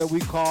that we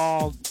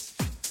call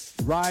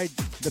Ride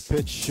the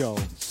Pitch Show.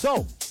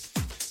 So,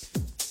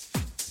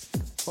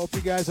 hope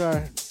you guys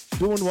are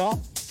doing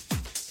well.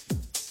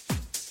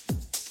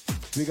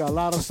 We got a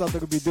lot of stuff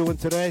that we'll be doing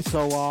today,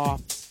 so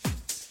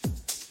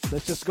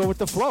let's just go with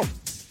the flow.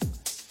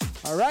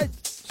 All right,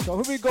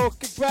 so here we go.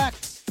 Kick back.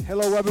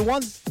 Hello,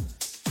 everyone.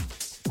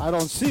 I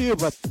don't see you,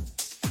 but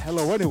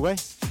hello anyway.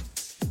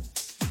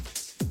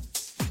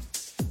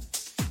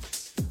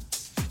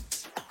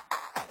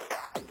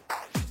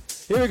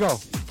 Here we go.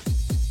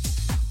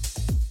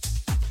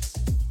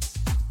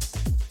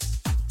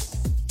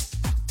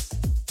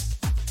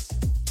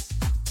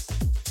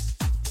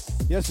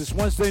 Yes, it's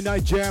Wednesday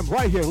Night Jam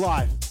right here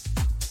live.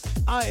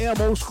 I am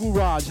OldSkool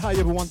Roge. Hi,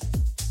 everyone.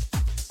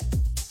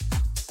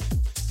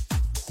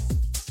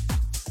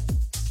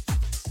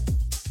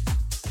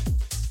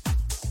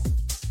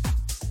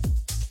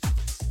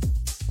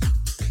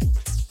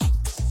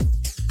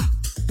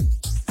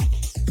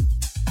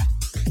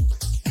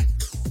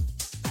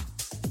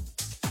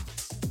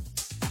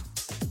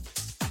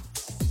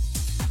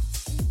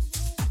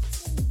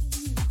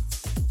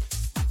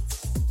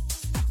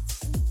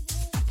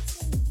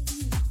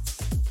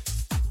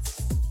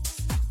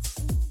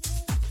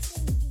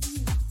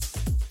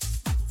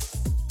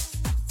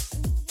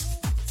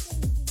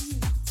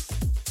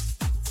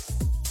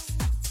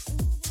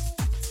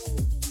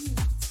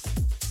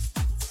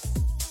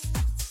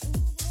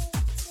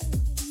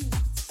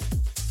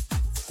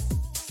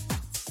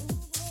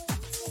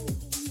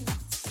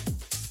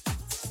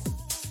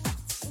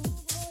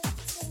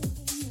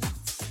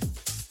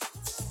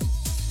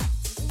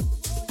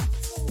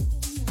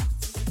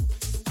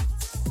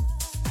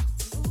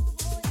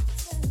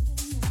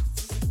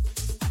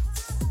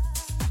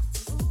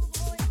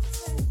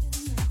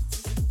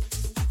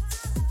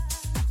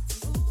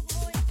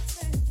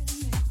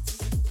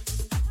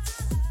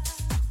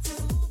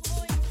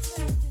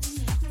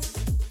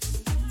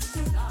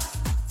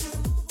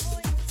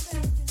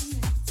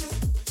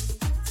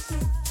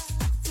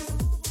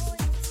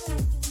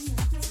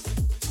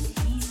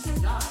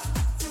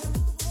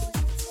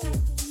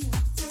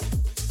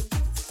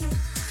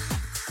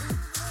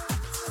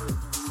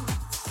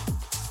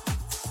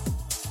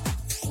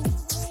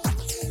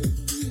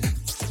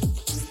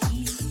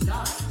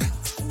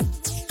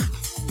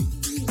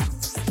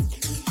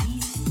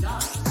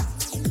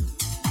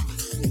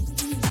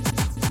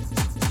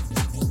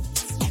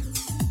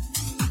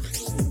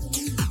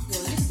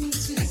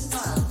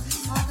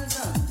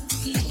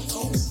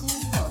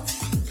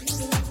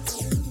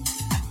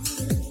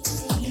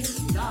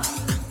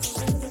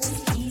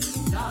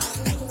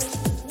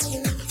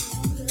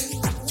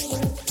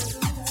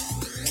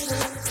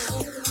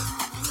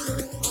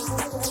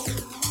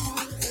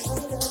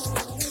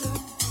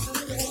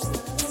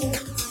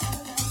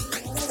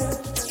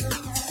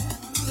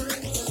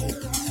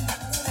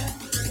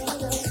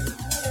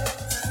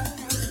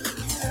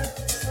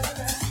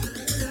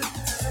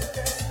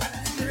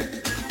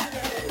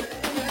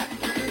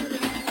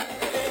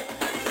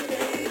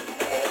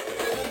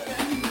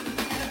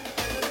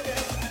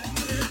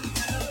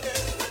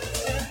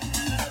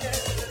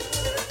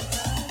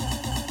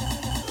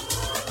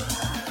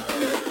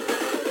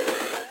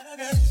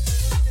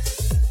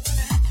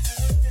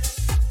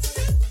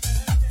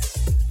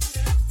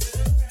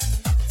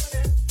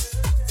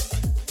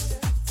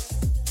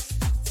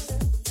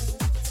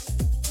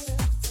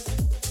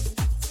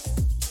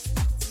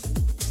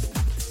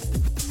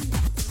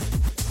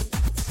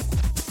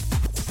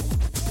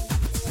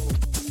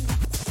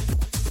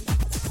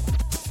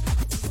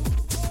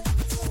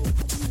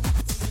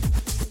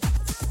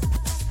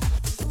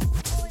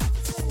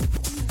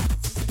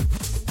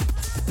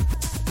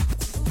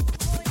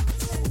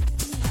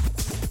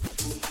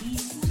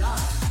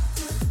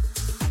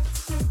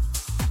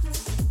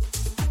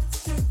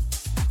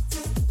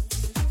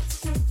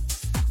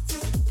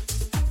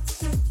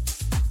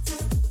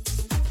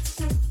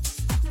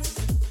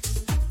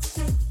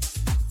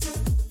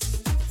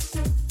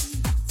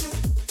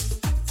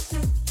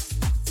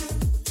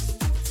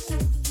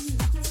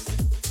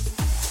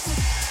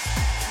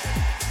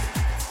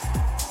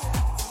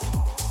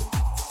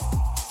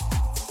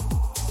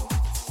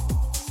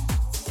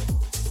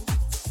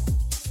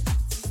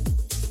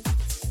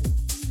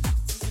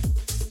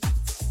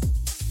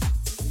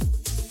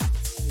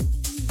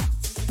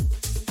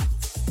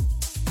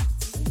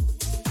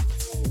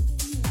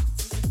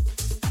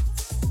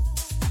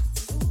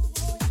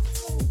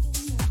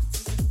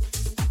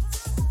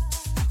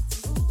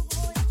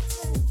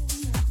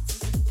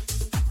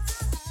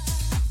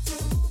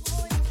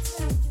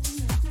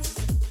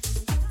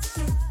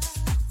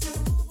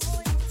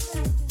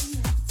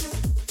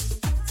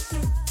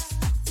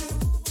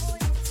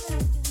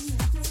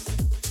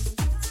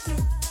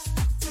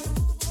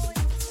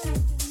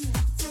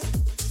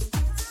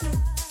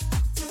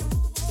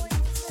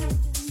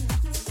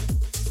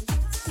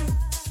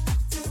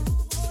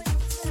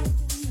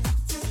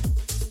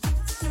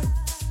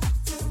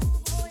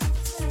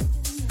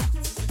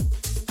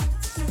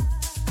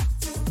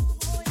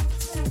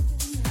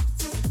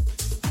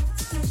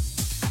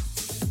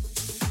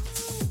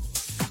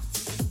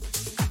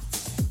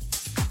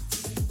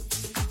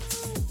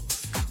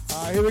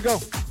 Here we go.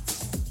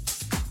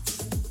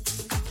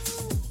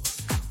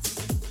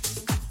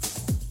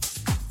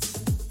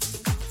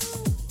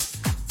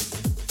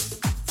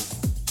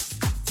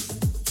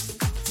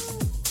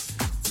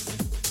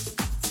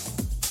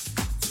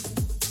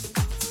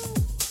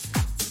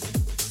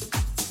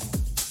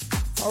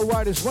 All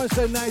right, it's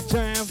Wednesday night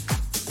jam.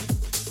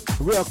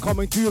 We are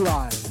coming to you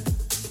live.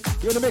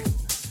 You're in the mix.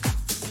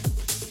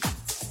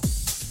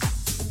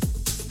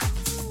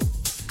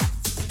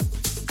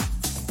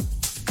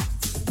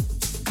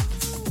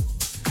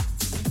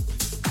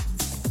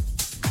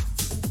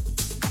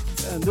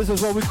 And this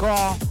is what we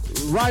call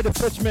Ride the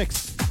Pitch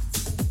Mix.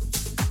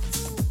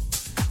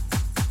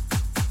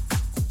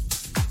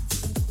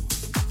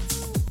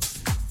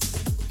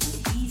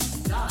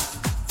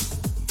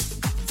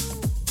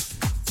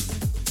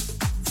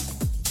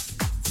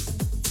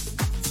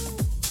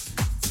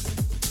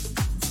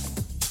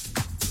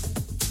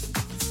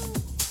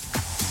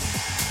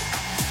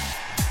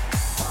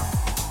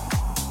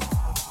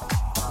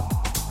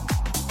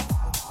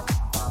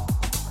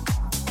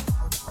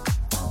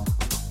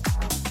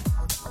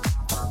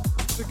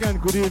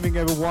 Good evening,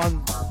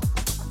 everyone.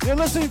 You're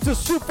listening to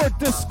Super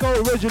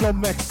Disco Original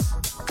Mix.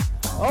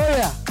 Oh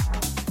yeah,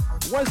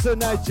 Wednesday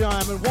night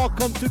jam, and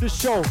welcome to the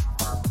show.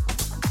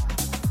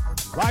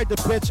 Ride the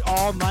pitch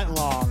all night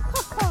long.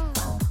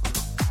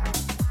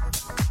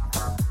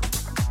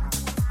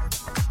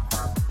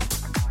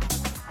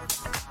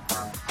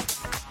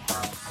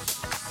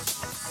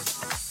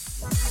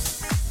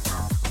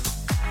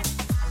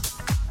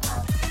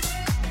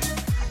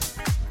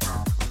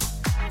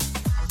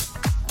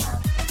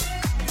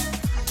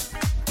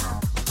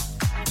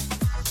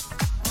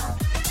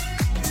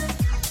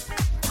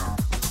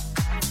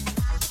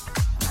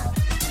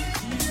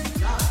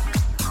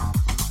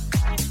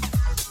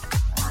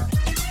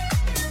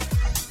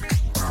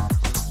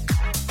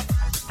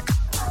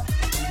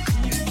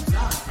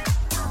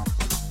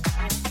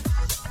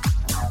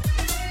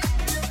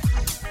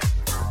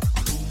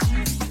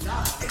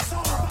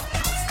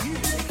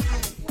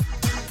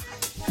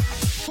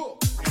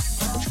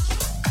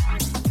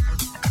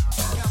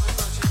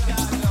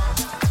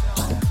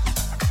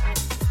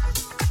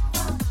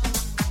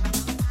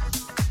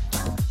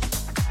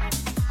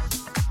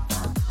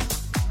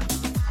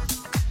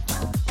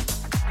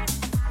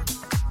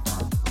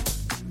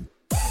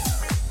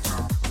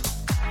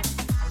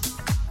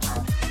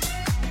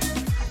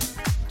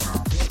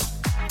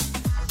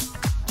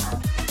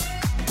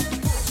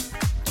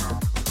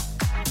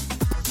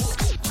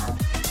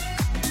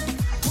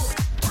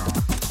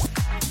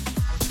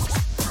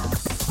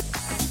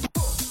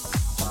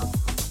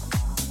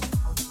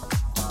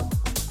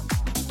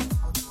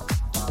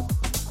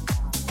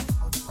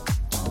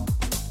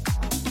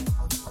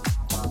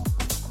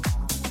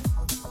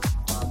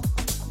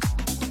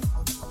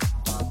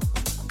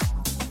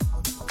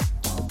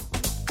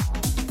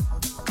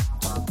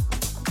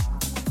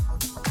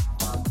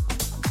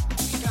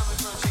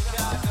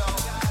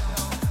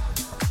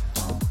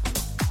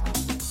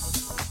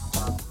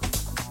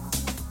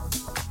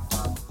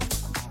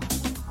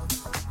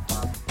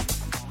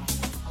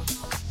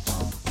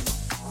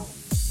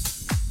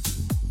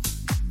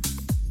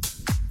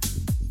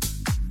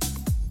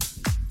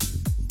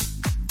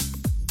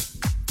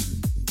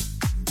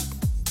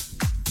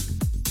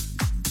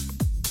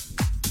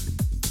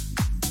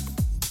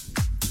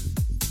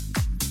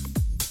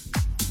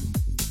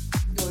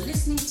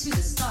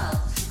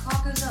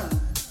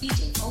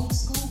 Dj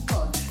OldSkool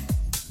Roge.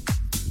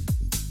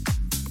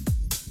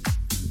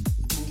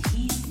 And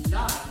he's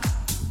live.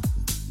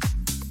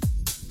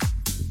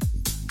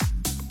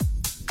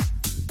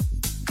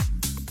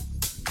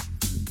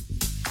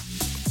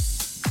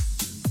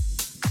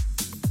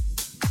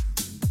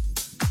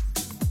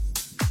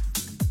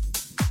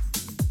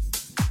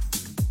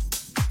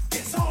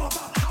 It's all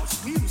about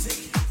house music.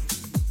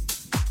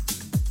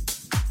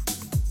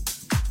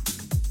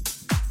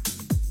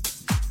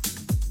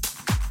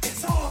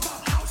 It's all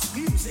about house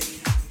music.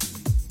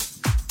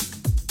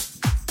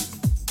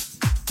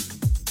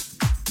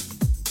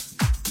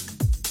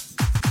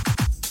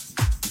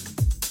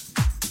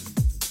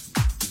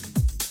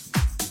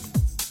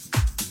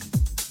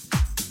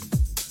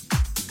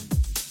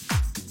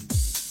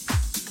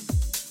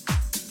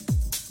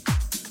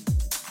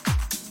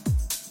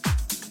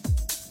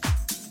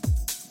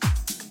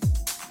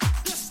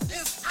 This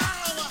is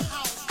our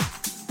house.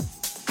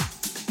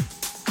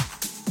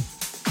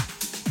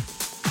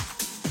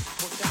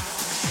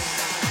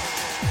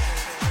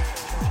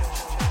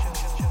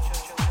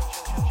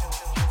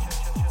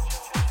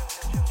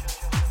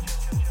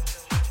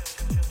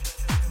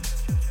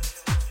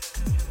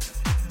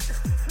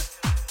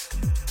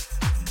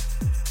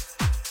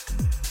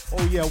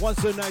 Oh yeah,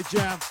 Wednesday night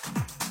jam.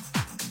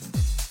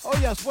 Oh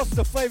yes, what's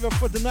the flavor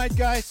for the night,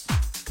 guys?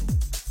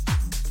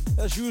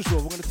 As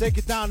usual, we're gonna take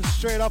it down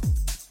straight up.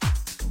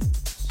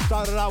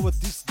 Started out with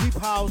this deep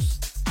house,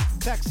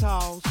 Tex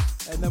house,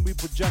 and then we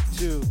project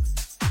to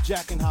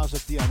Jackin' house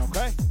at the end,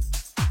 okay?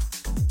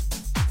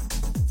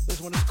 This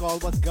one is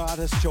called What God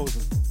Has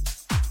Chosen.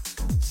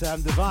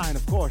 Sam Divine,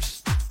 of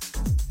course,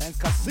 and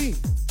Kasim,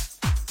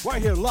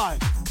 right here live,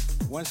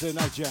 Wednesday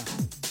Night Jam.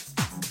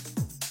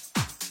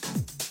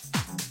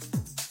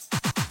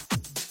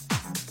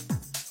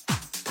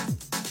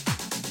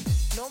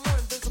 No more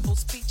invisible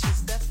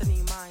speeches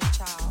deafening mind,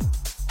 child.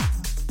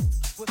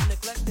 With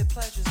neglected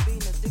pleasures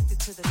being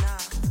addicted to the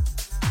now.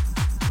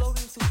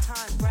 Floating through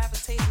time,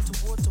 gravitating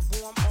towards a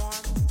warm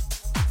arm.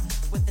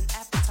 With an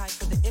appetite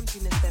for the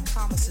emptiness that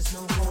promises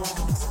no more.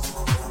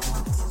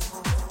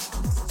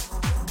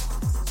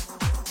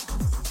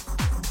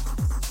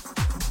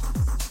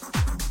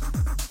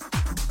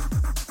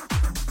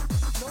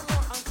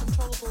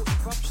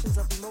 Eruptions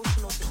of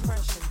emotional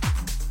depression,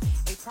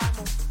 a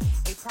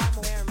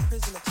primal air and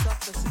prison of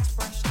selfless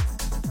expression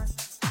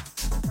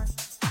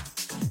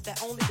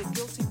that only the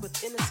guilty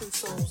with innocent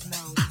souls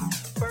know,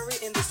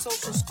 buried in the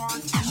social scar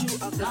tissue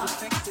of the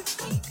defective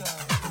ego.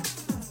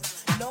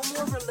 No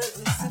more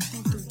relentless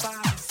sifting through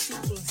bodies,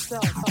 seeking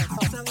self,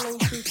 settling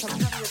through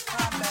competitive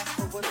combat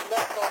for what's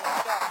left on the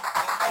shelf,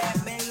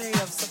 and melee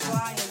of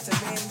supply and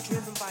demand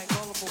driven by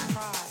gullible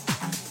pride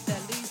that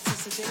leads to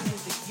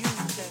sedating the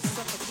youth that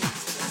suffocates.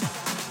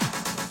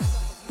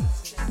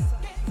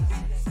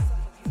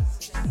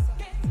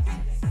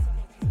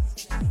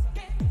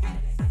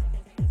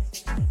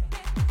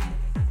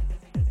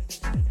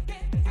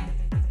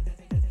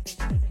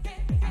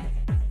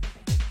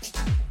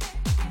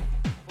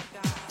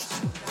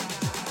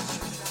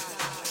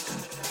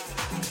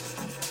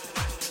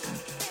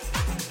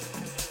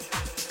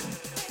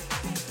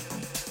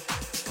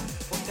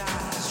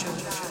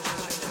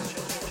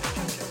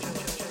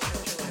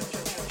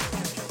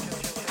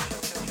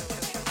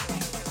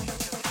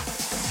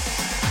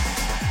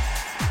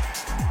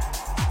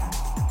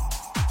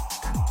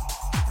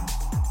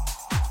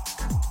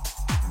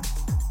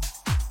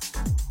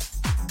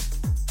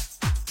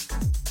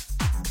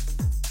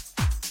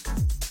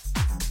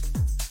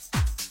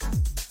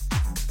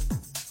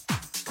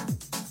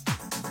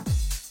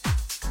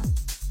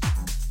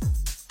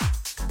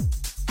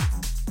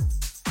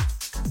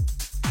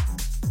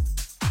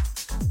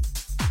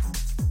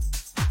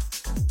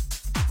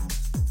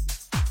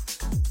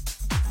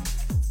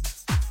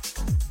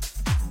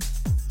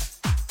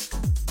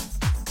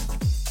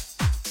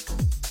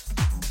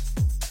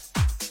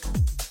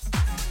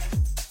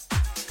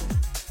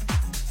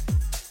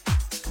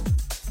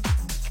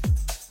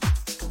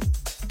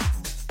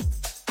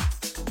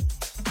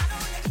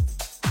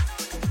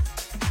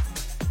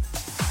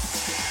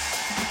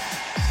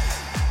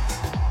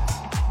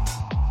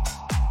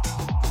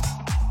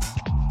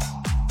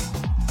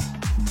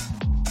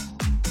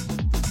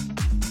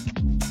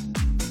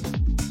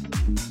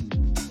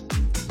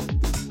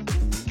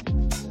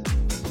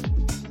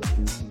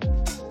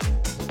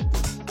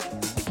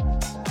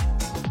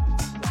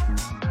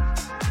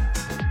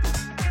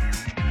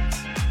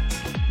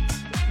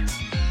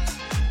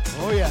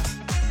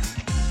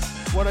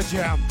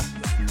 Jam.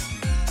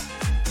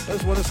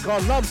 This one is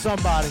called Love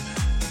Somebody.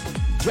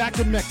 Jack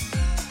and Mix.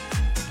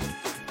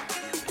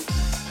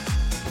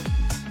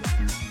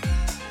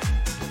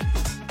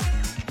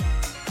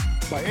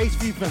 By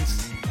H.V.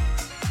 Vince.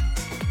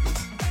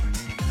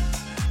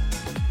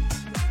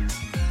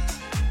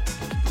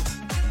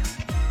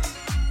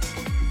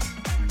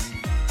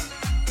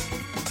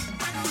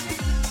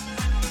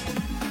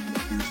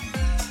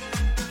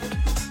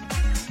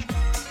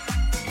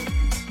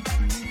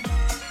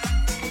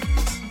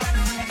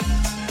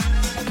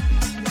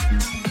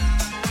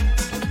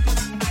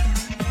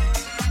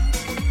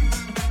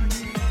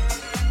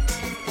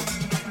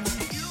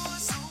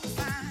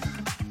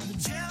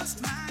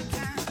 Just my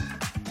kind,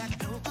 that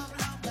dope of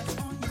love.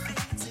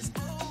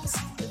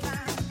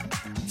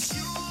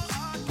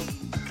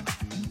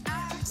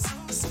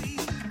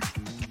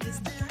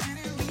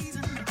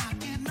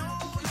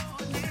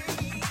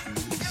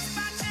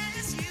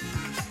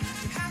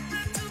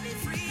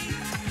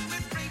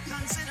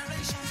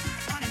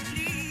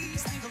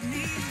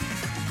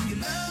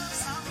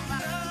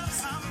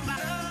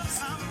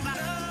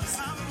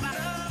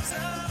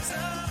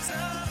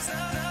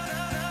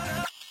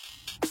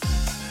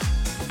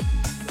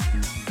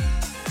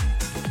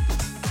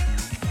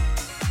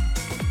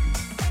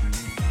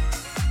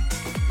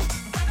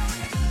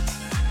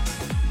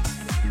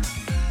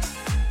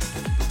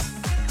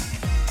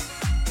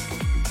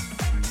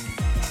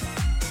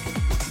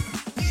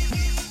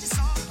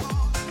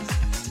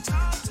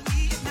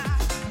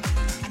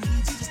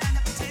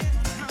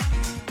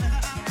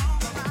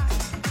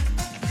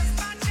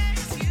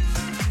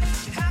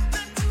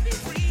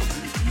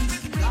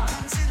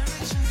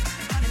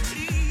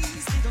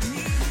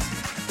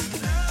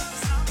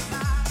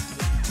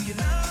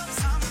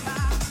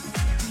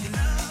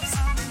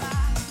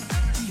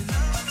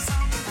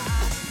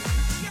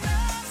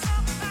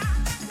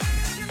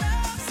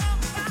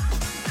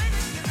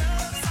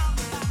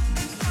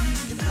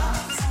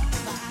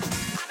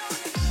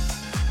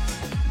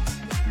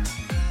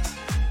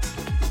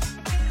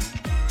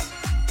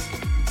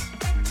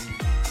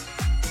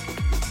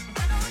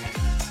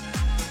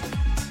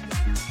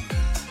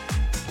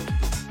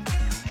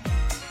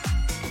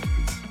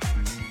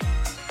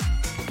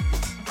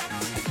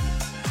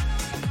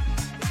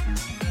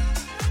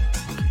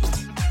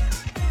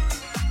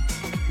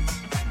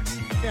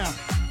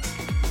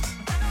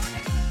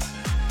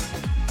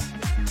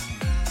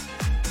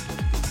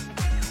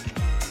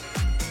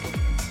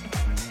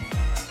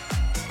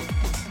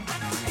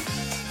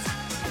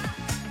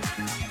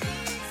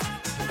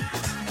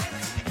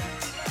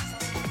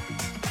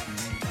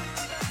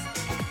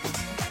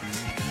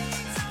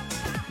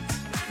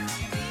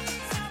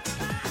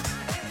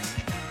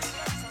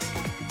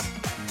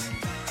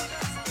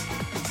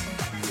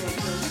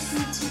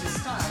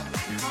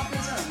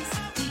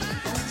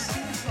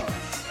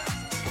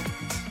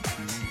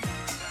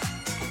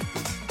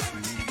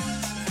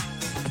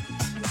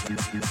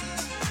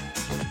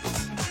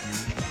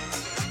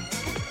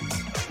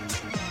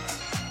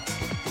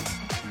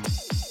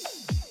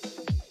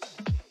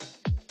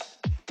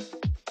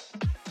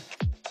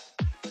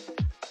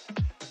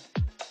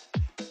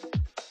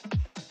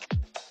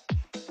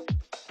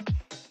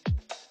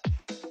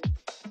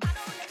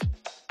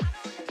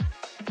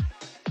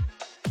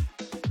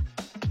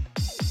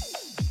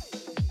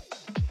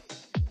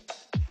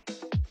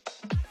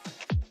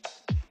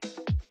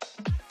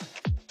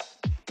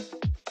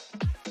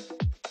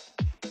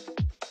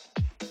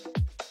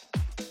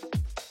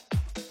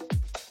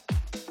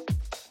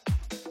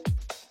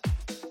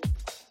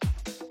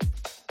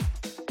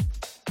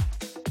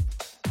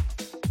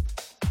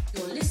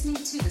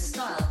 listening to the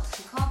style of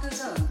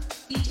Chicago's own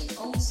DJ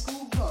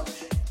OldSkool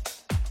Roge.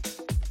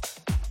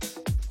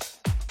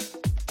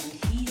 And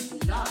he's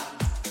live.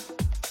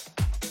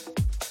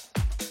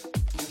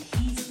 And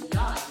he's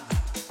live.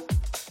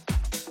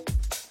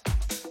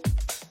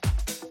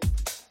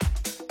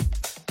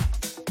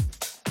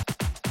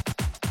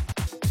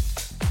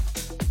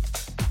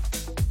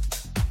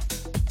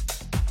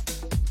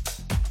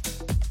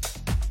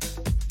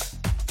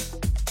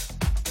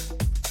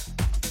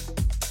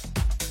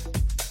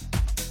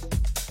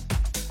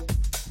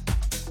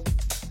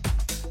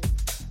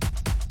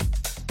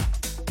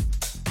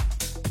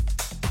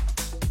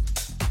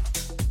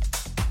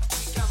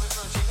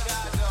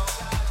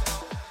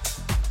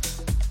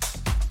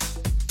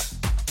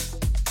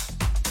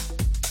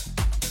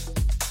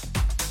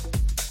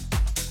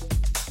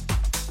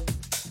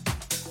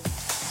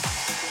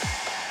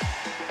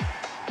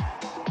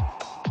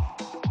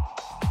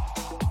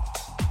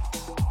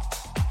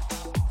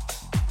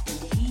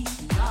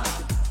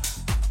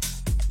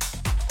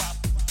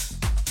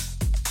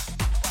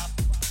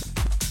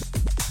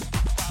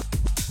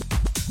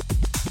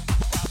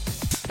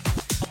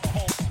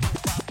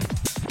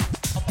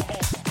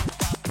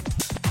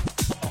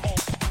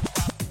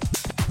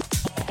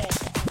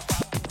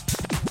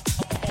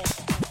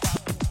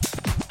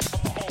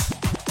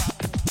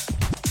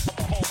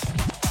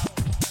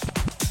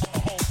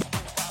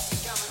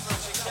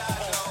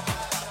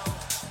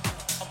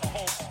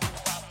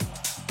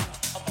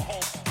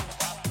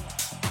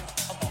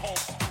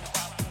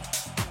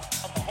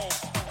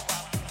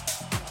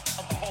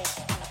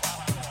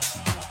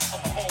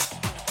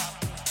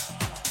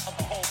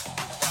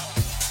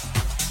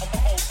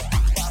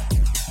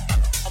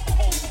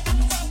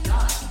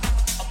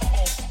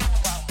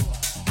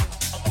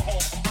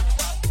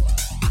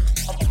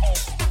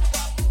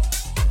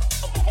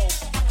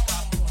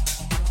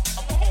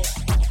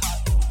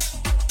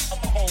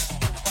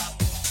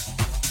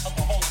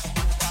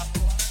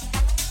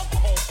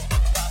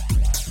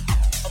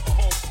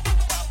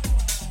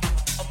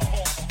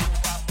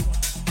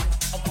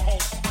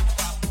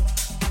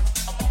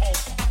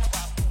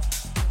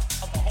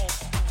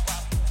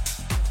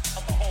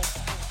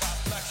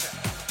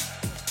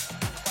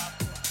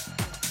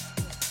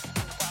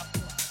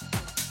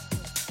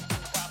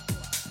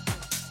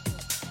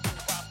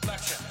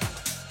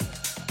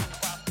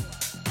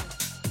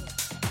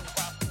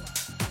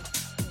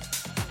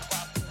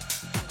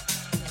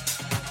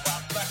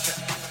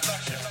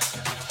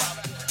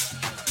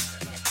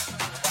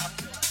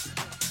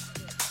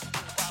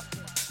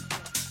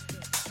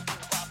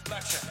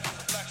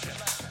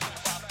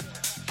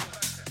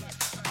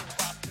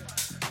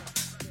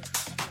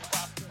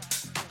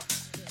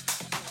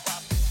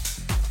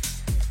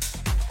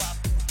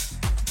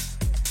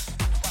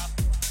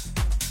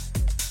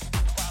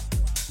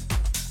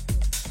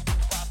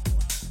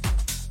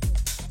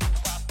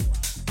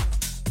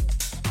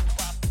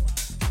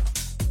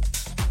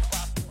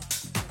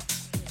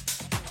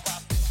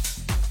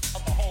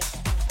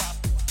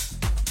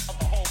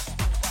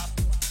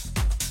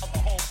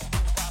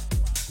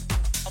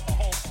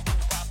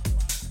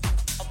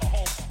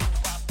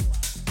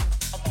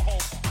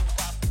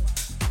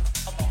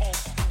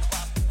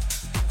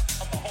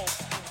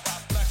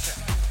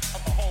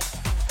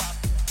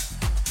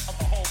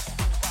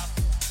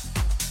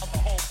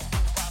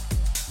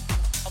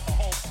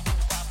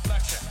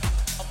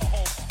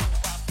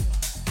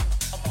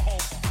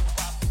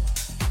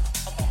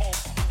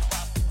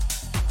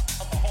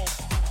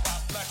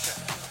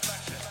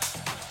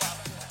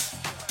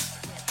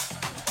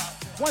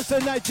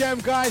 Wednesday Night Jam,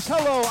 guys.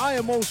 Hello, I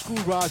am OldSkool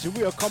Roge.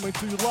 We are coming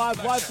to you live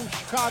from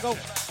Chicago.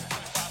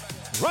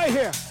 Right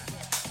here.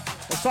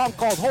 A song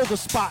called Hold the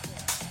Spot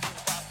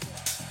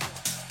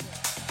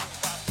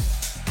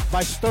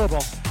by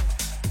Sturbo.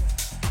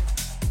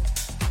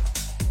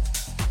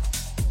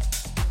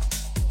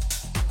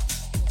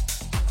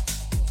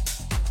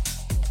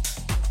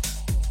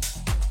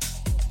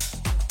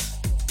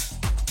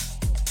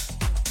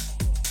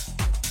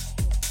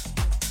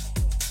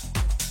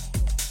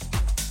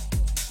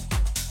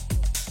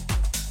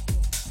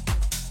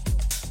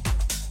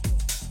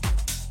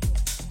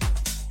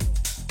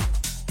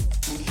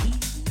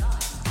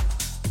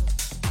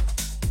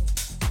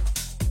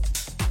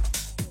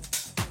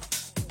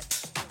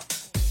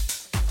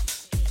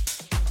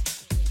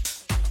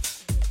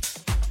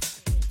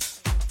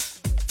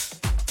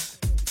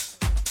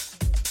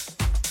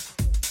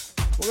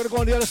 We're going to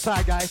go on the other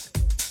side, guys.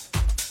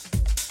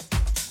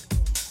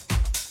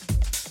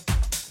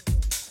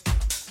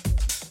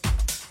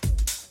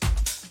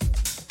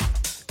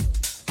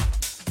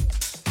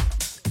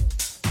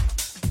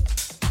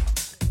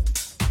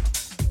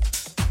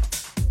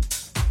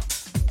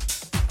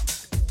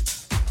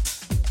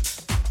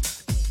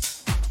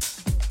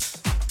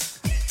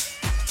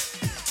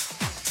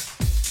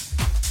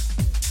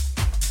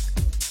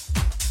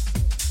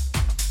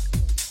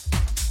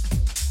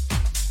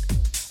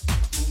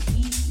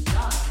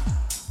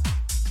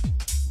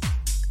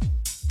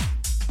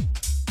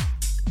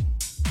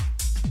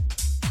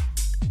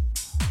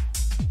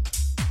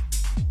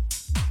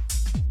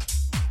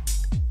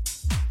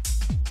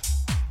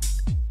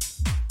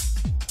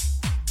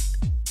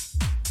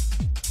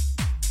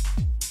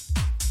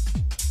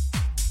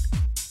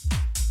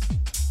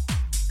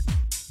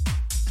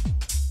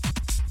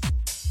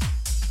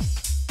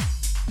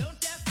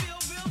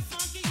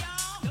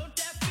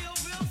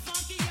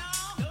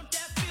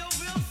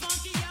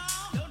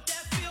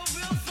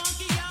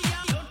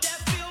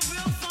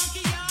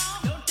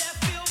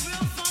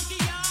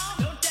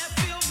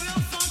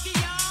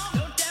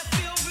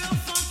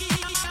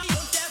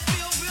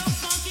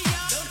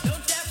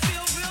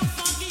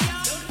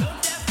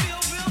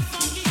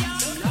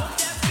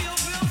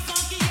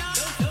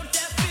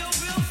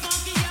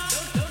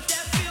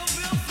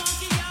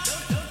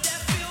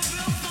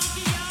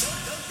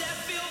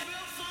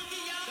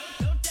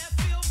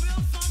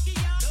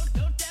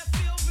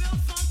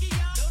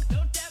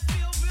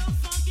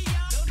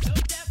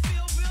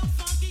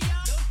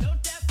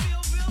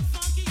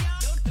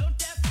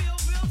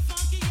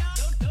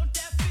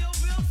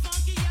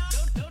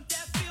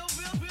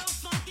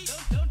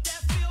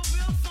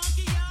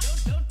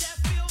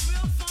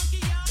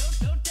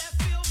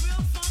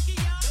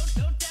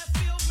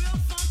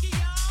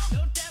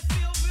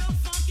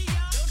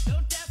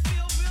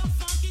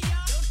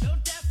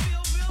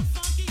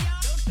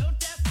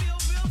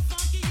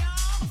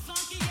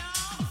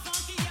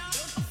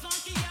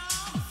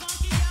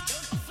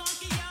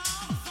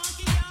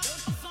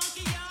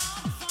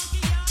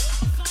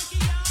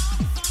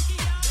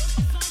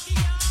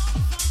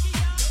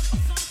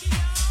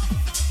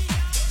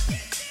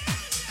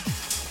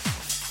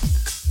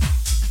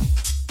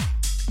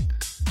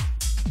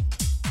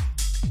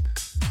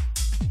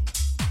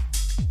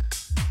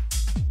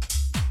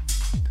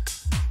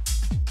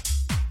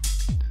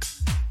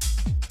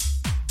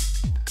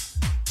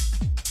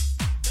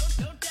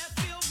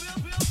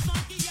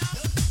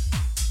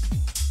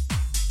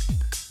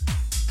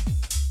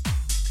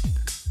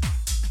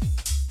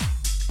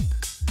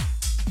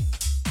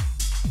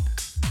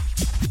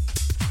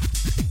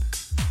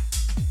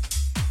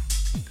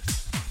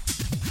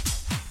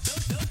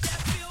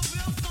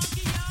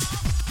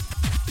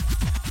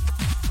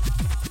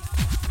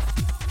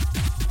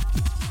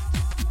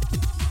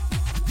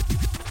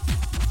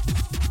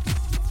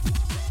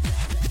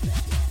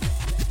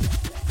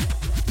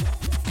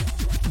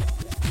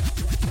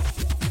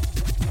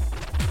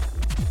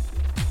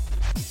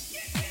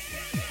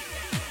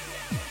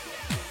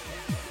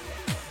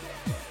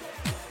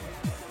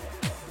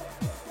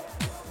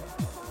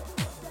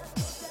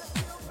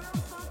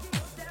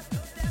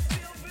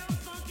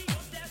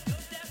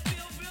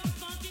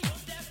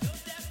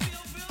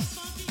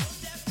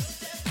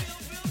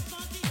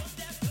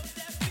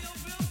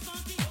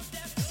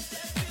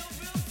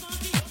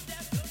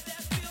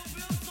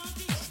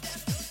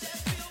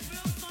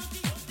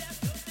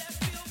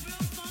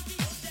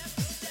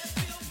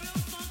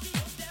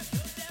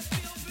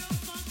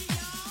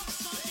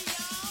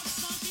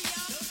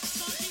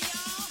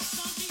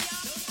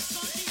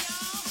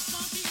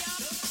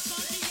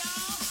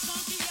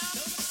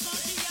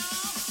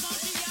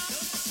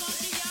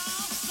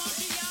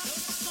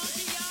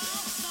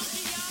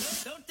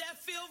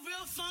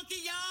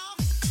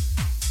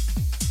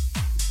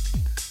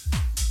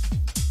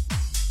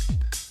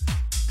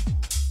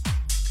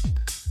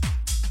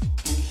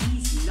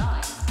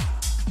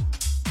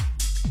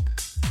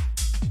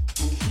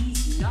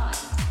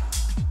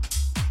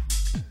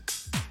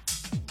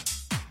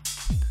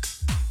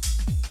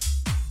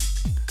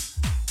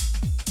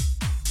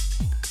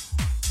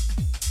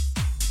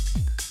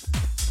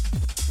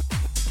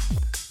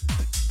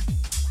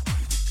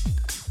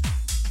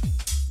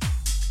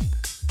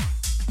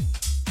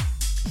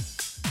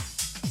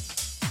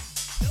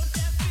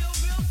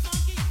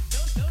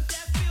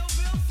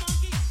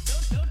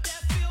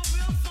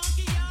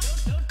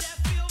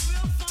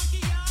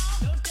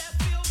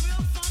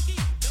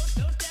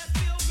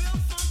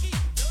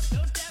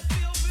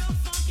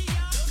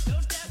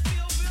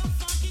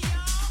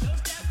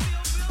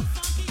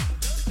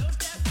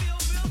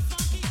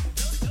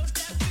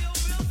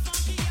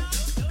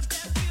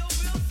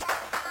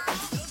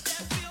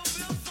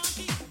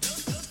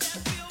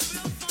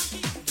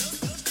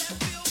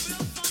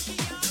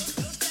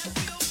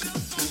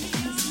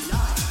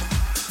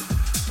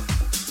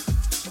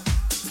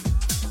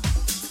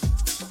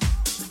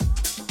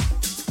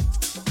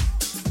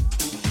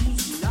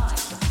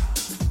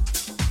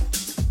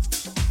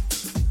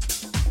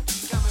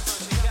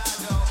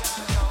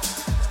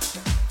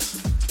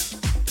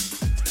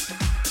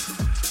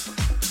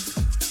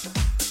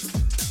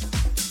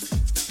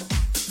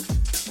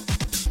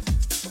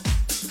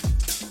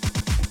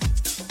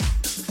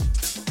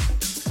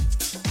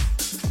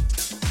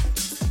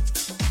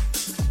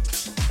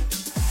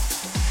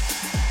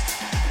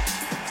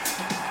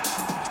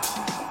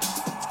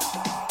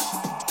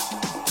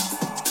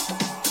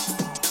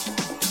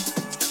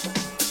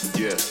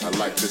 Yeah, I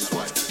like this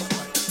one.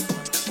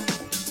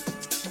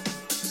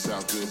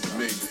 Sounds good to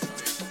me.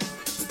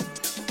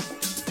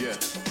 Yeah,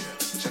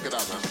 check it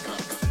out, man.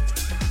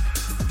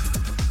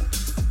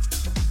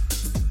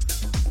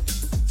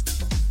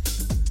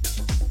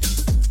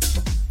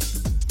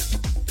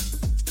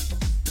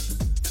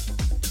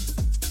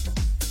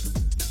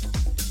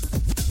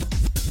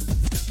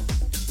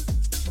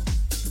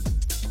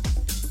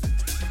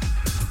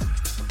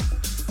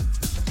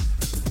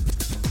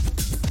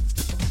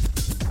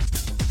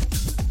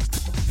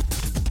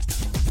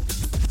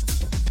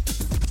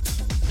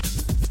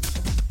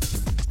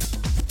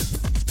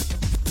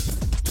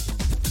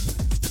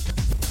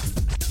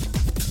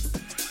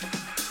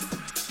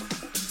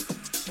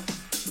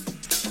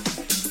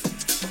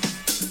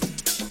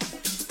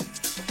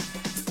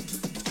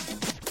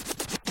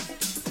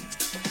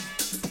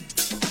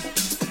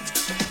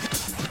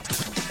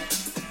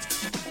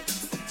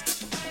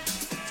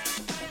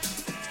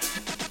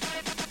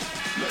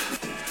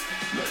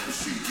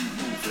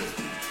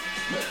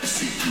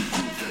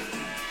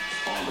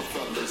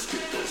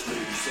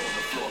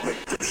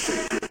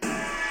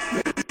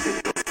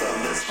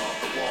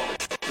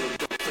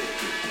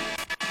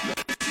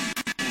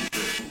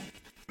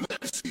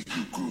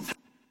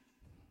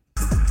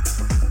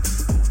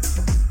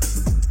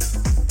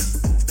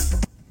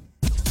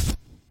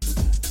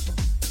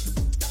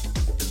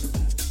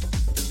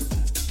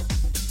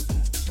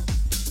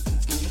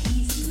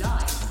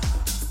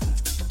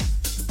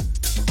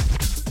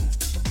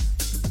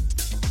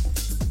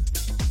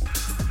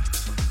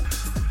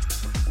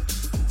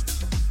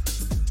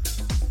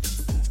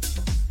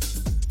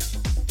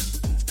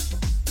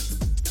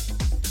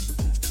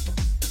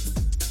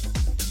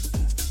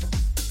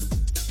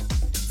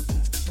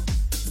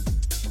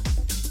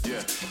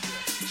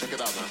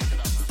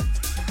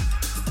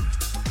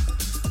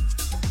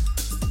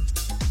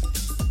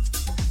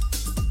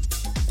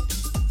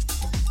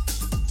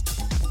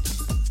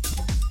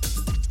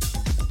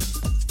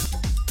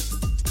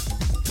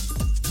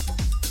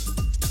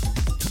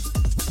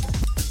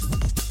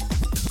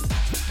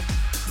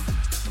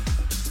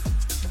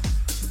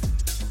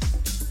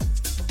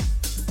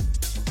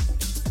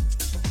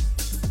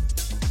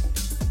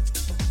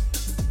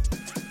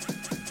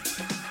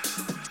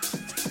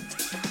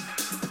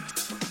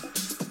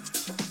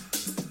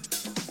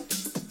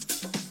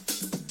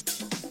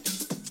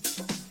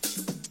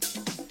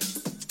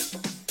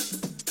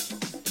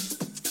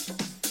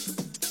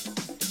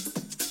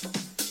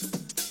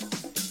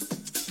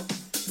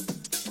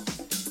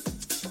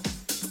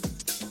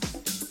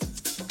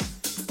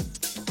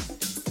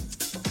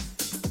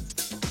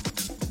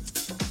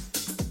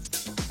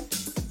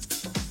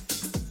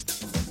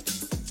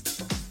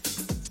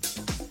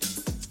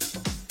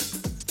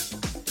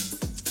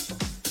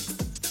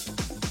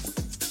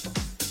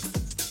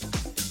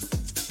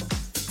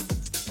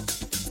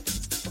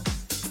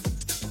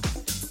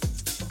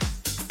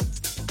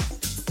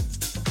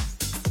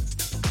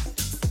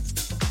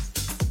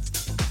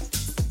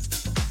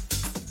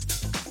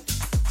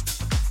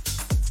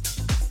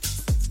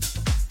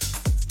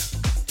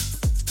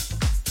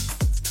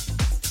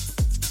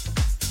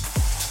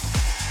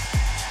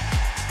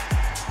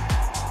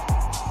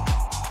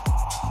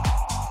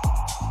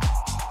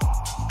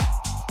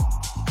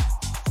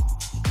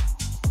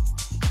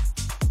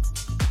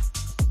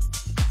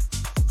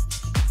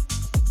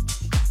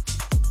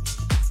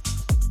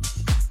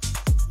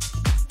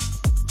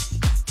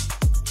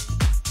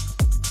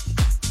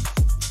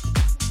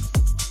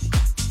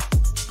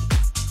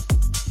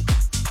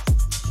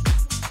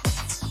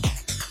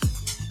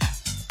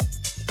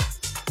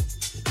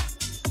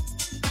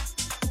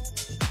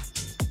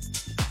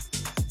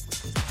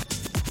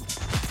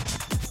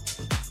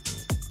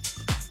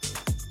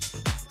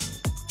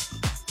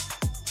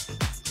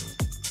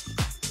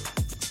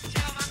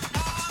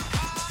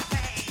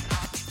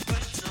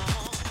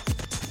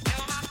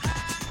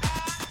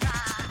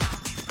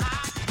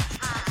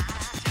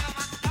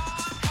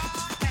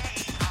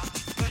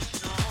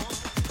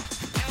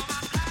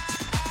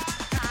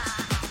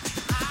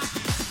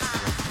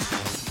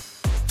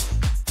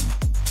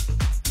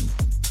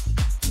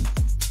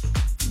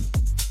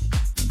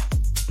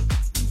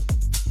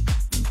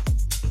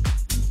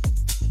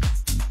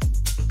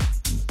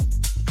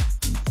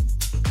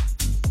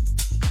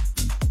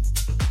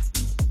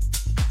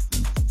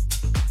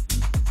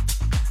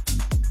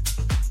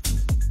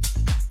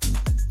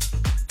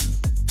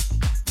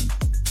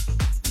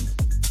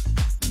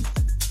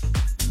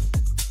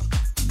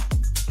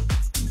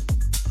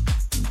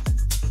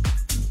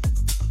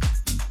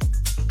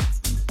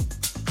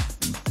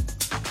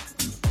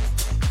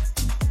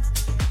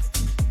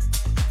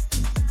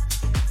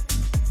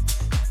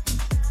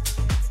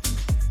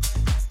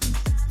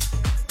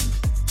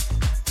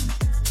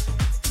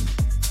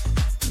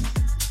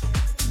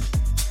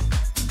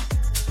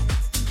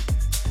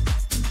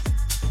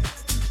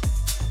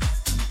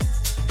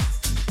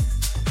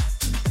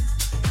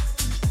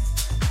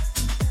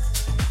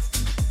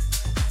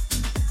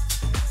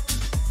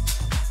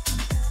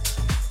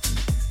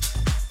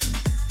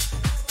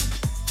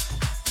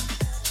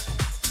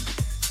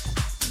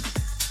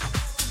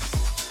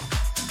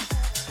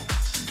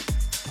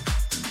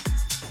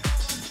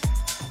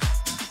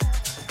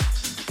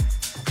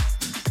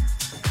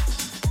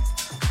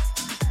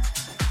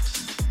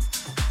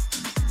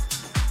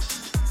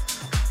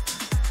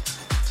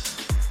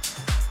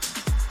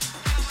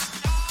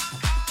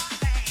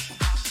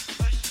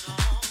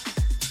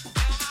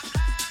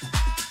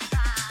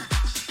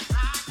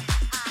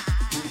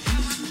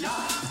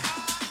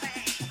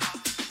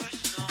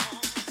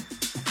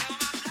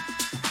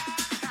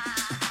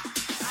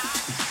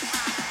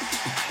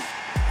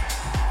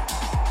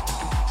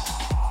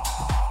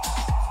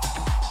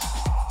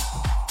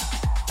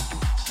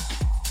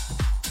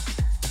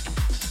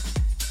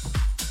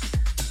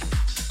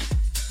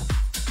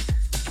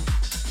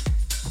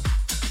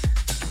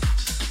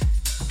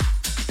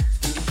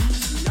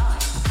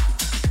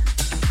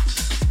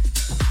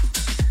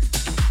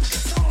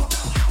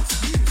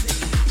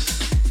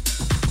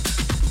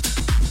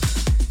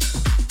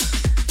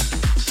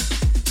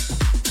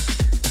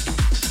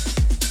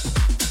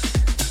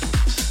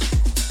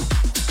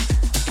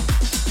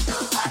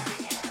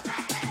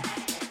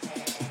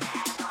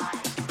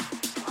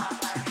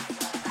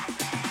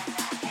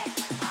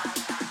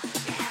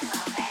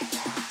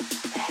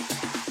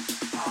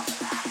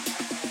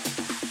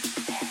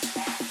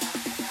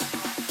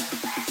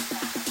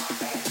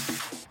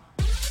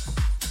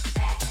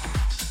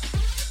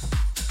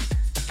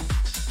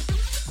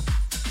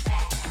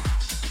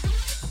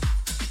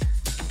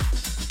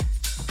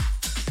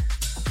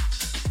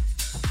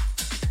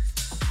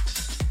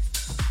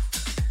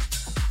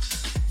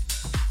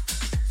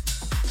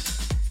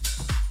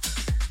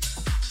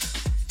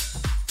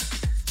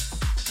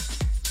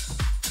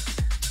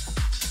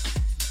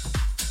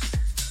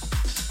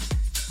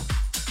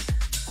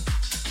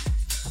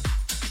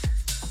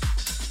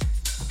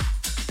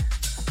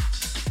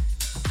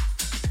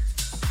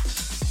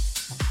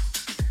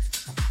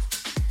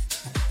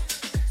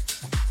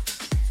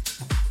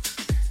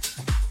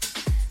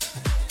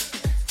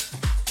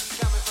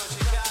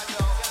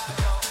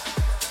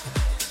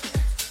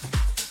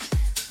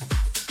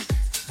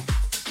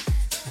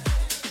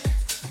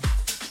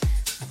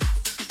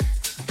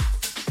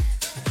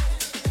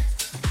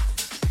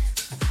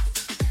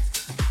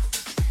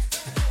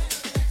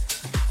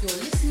 You're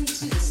listening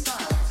to the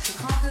style of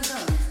Chicago's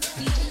own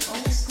DJ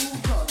OldSkool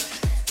Roge.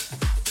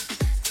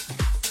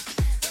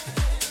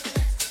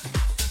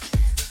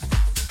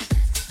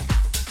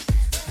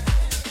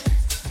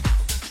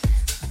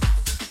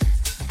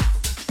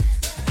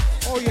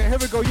 Oh yeah, here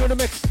we go. You're in the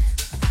mix.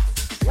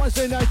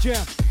 Wednesday Night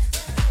Jam.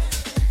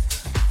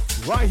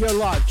 Right here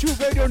live. True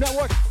Radio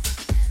Network.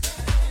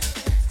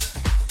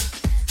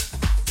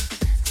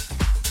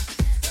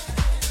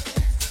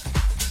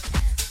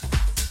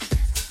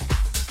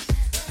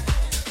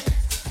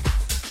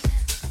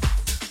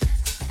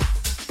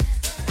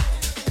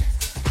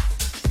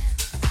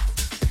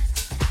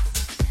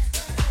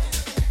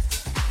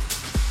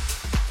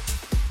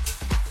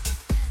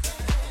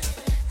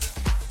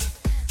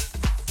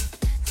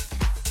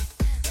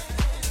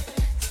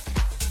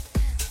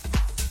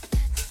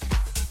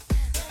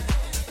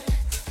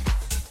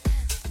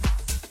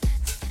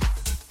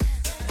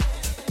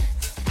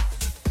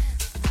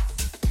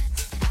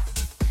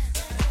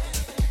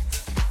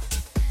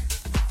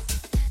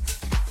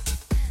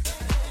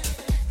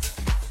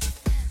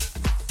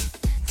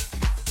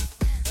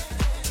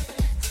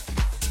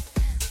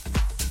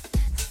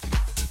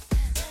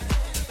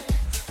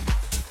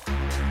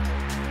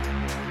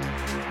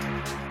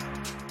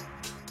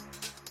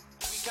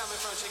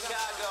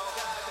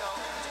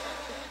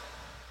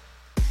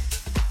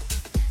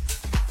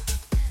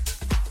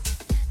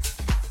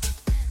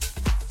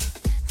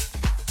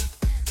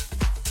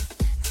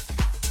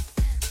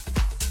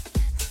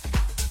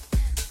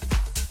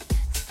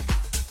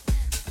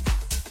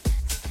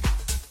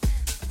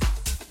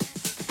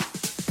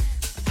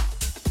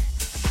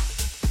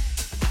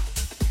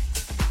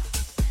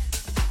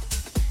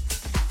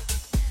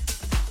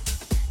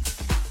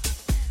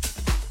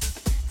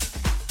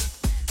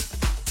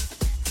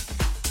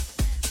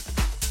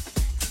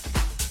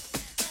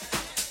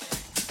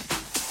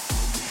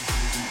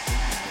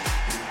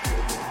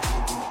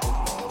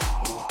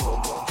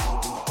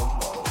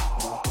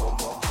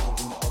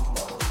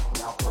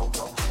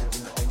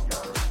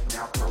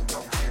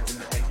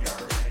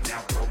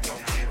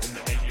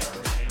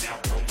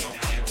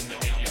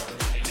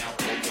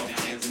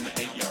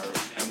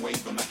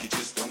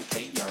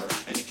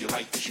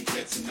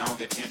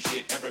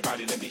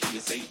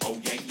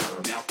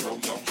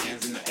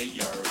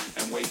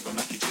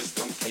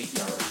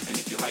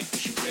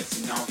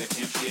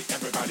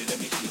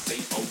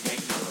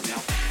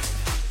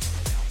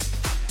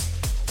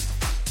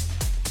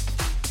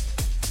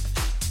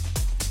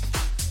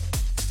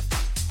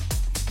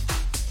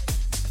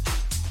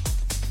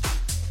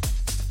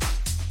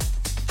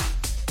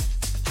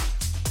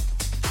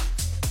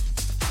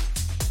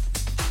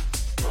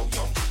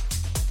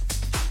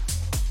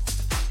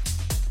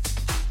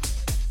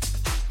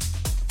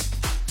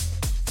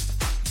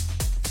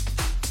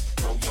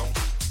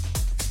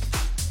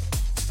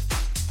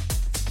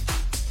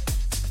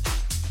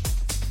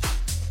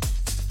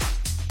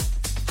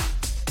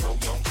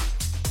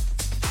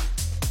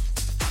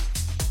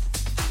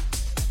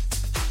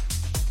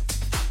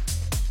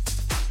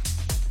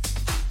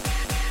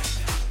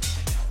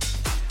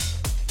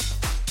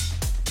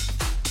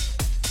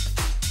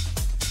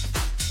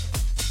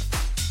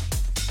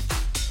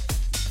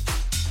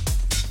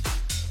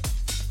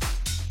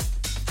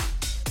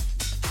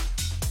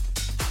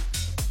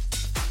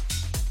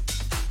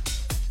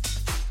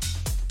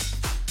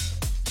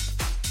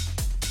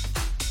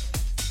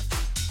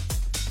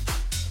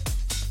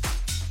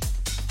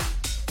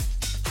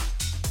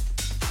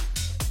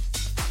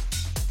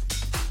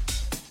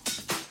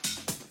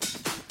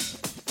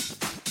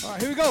 All right,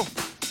 here we go.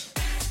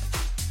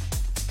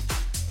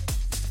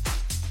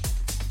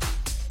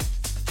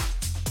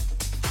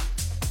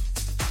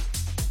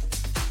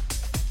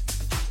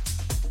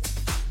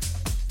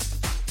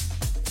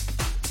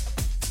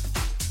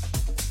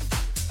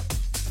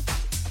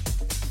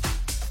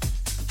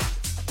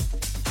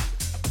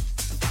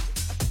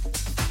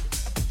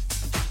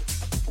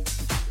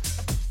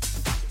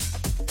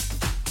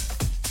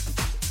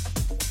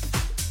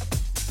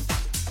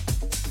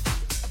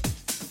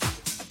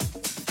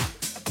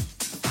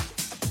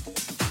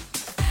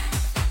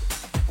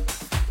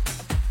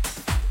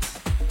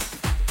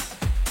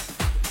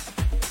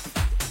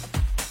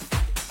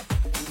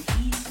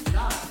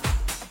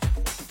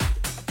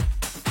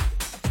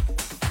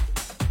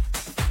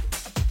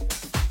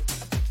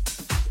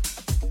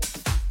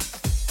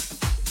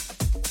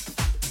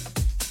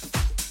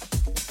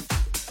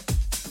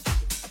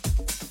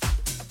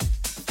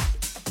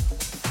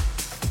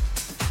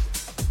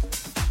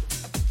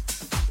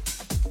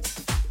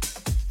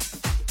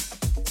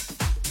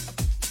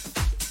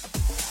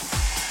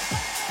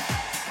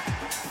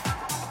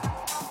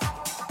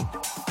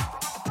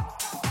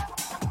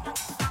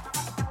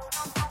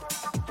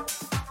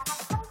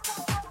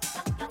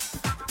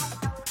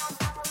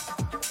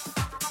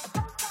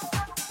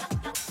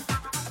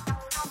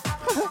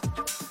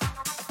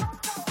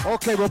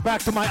 Okay, we're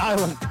back to my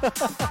island.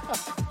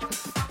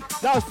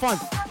 That was fun.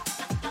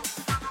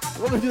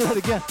 We're gonna do that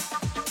again.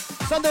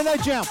 Sunday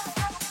Night Jam.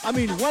 I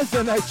mean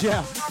Wednesday Night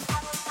Jam.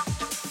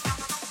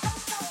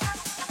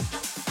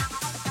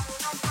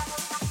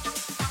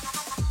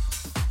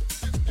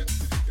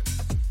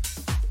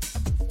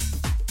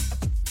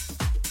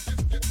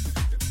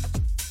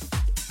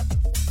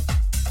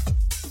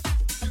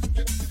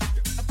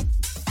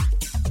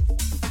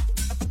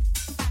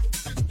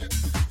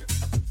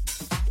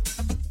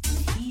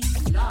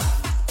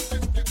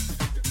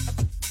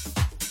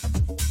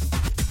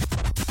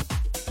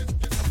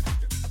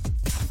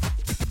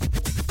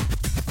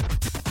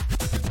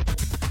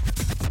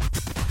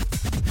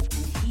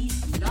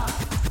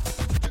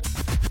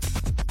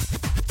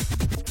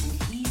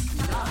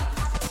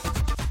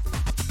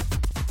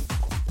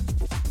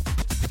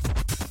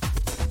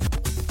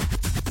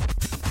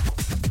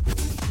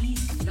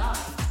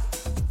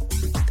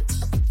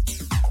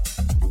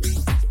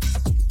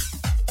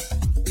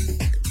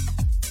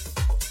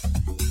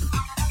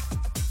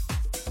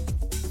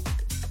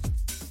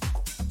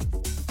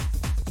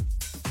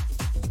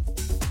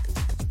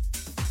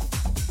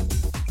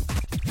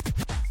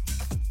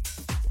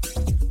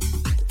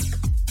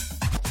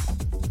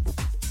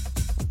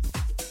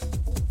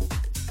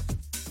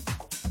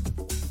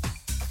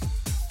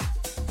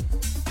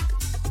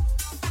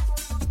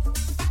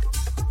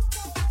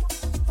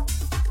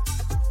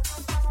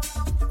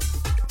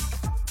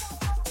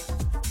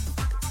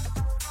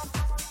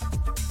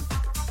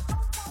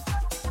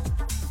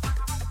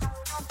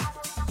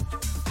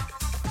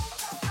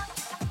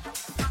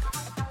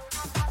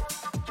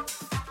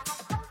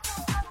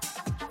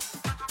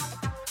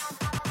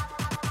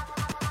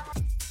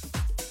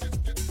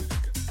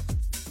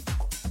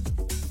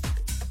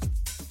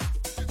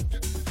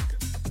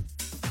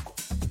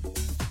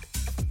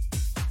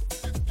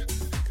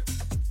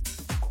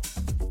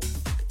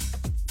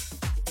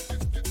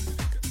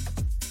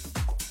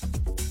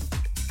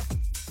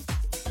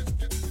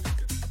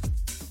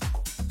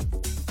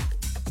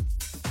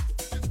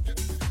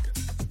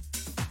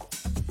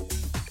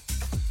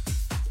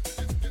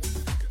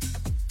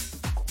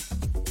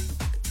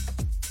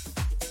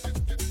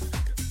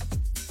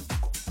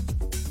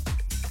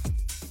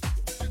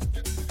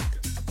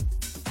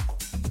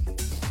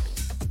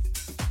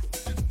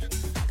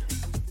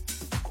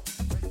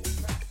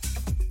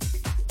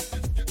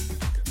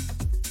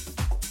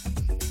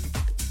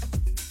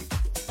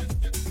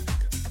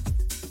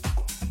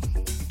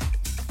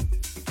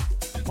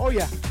 Oh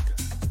yeah.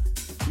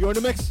 You in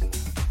the mix?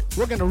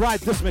 We're gonna ride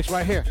this mix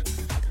right here.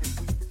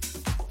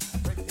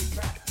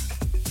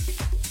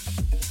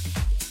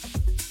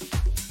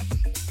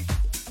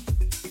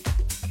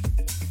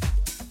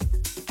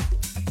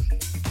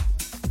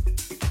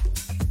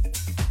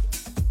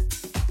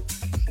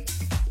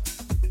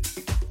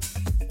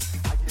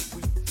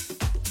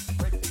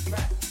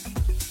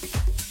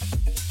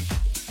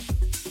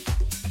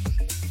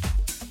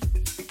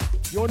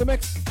 You in the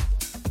mix?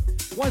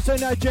 Wednesday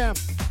night jam.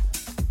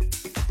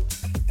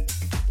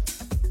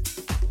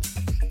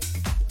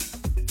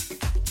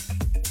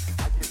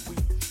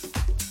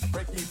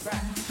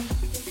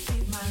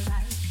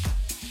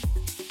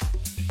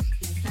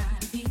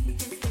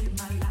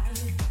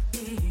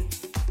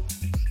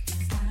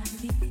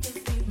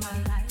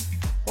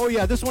 Oh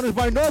yeah, this one is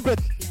by Norbert.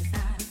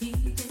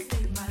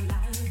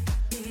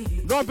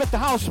 Norbert the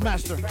House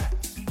Master.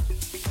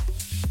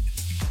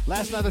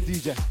 Last night a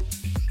DJ.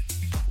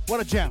 What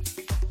a jam.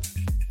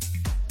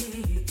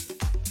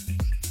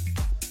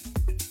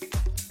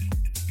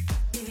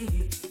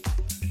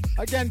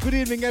 Again, good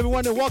evening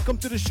everyone and welcome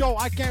to the show.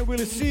 I can't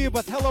really see you,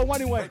 but hello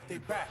anyway.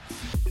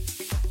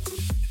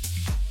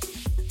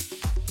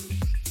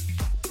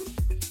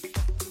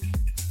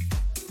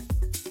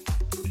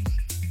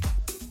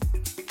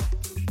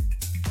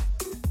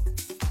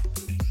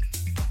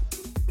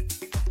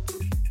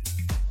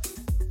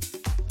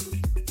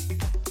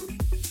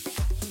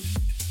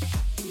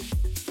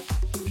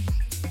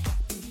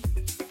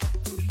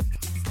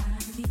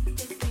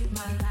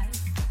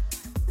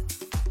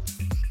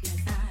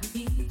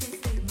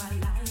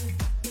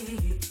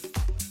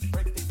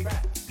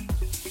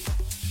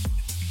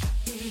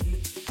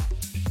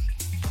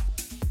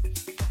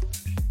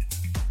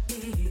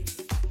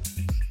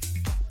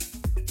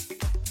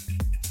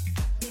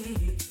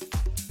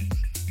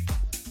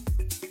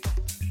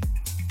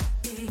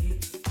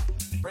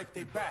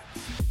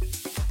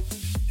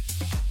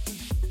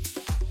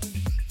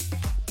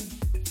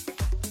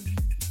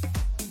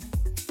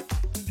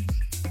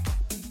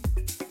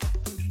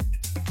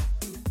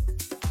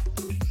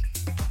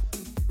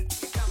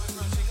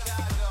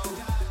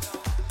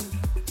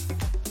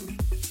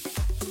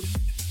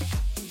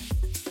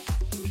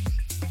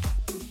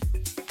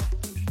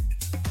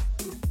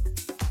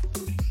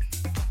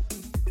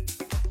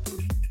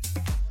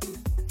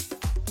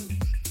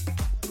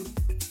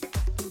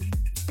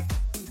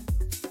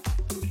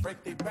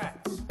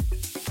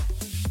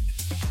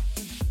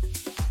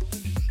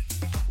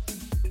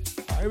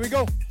 Here we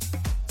go.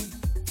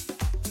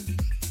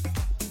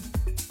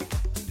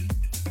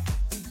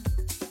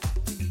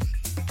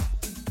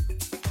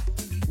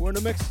 We're in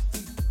the mix.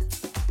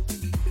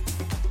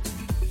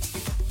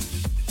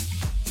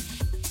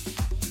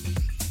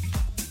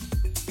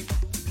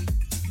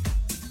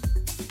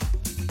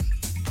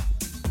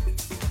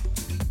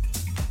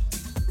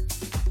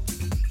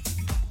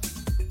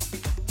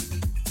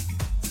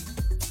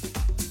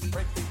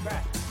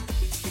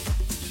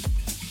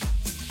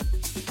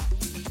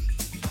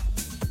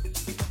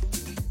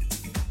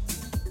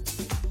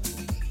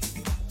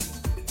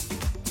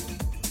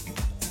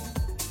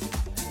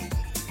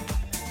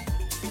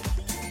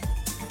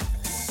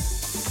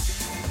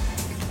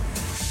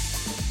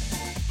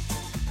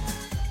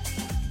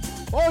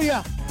 Oh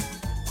yeah.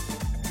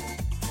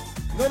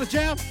 You know the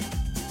jam?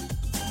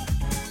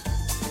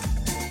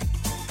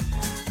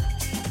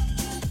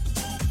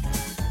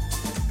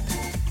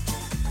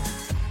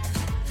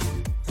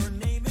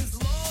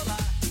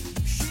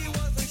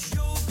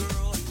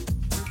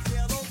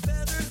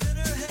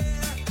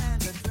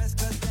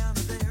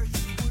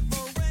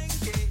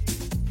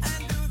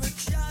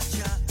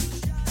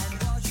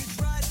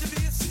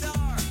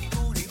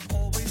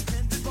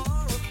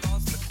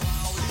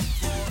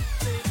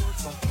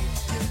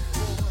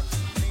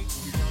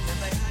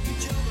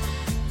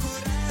 Could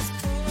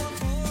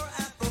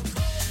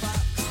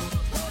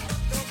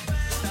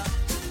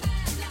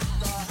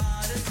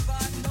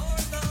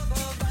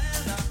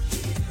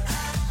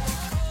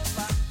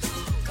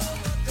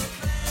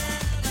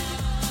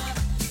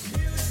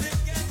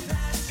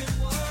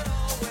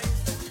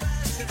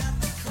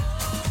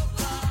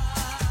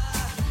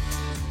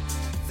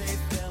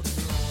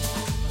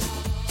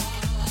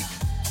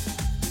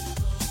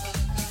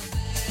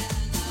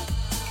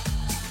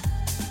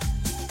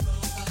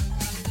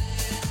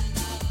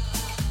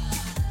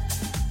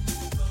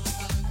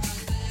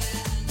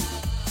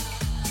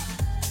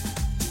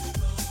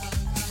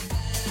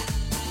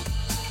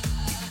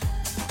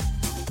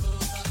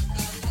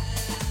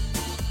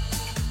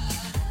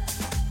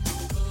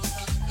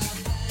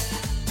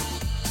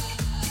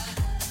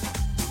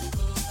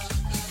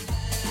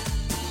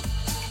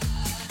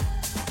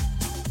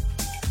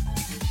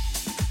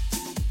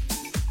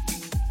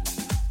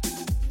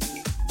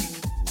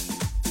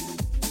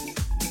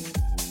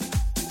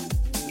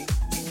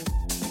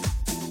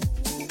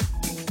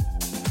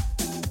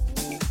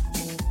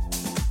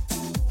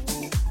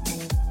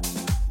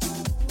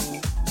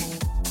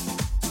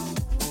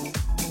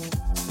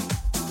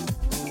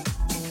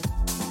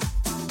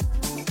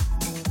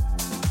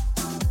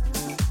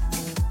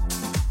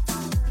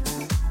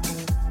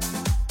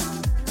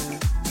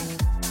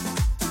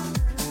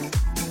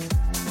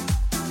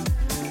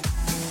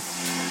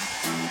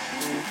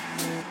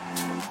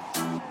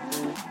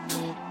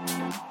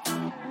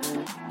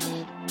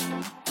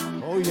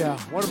yeah,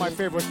 one of my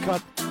favorite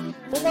cut.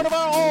 From one of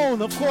our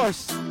own, of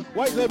course,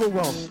 White Label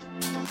World.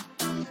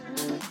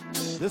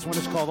 This one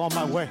is called On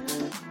My Way.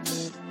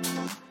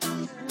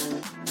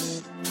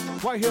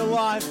 Right here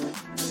live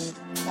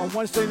on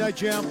Wednesday Night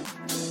Jam.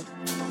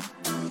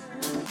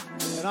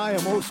 And I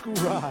am Old School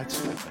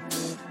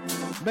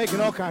Roge.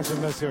 Making all kinds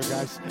of mess here,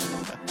 guys.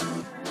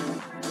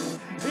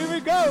 Here we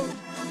go.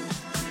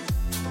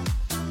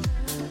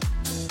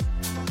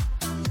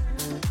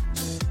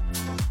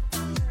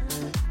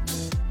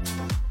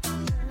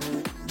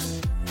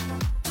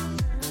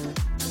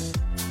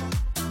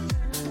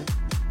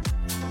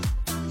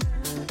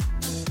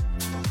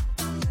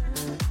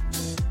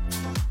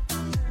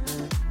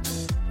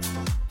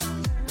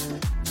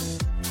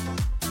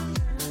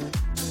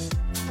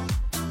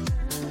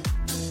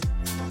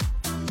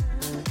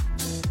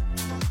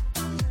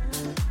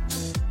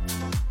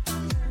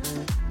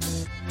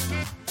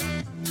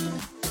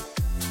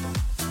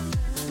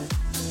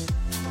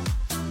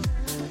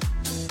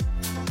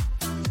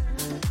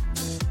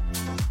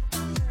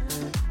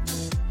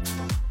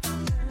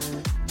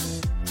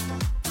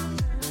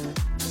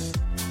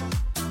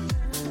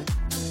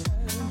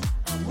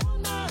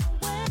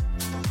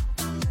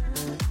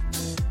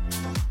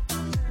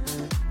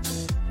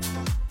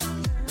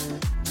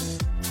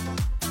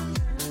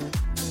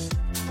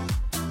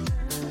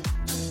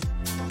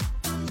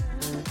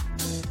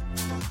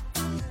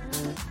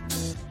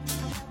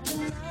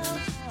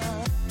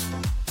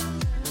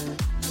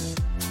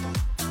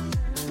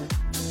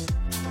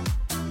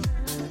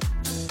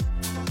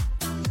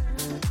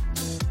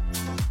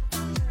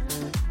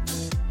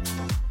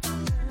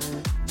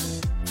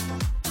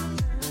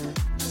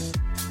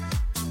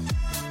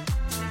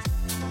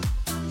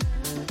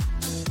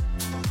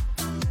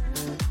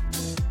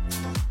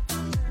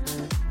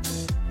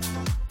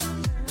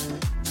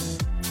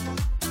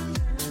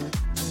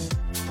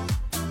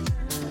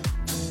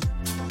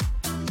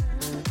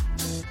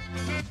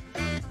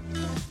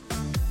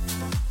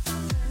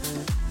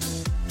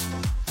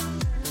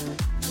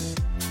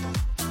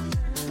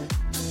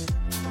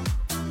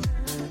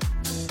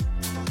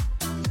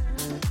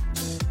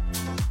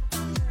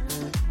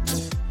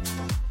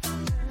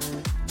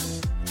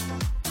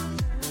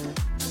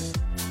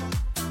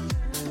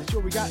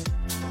 What we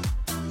got?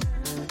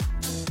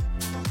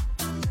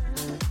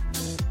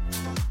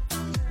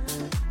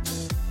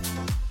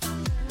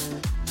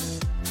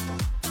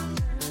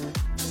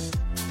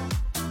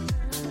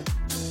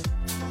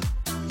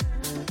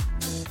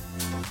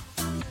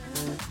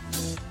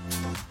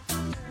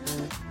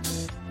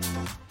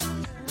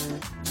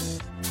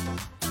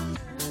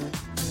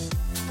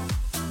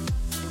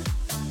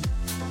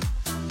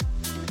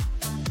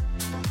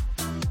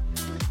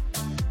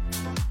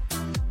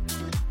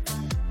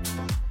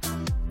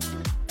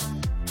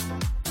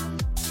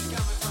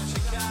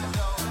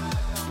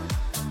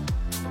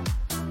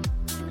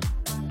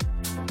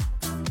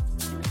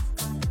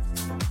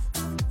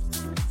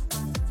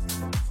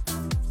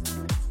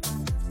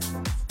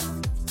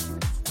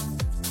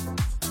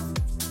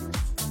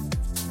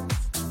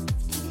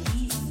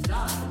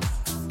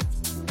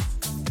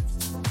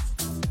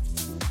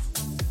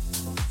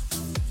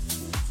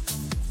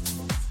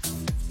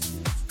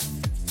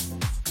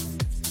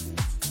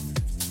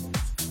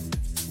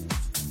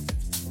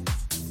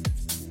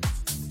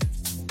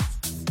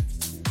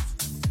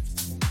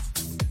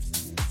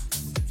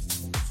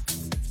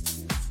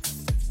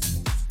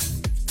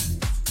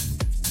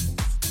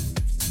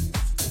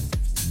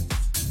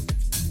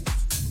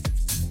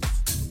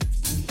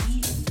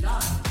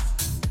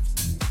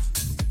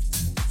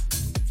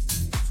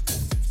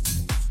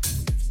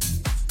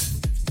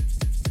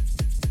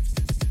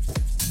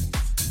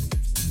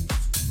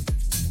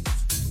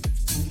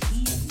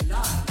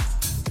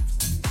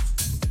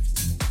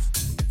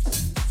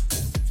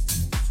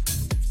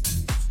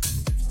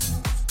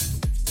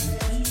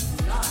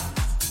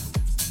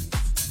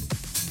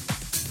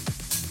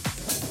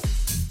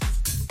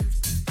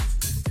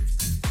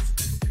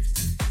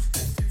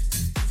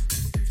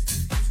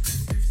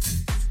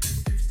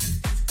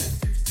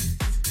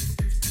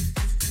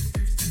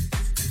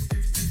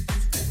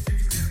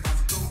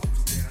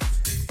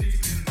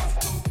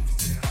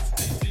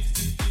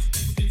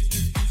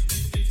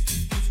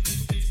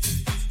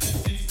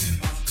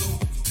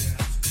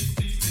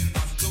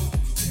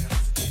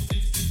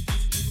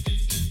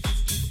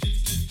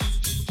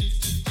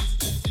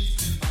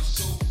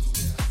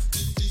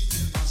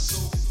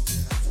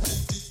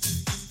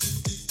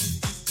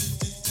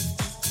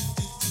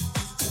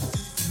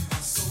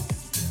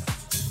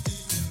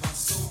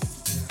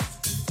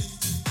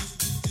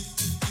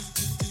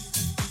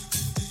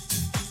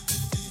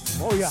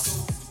 Oh yeah.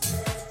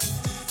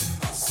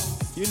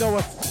 You know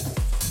what?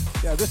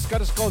 Yeah, this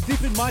cut is called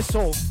Deep in My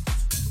Soul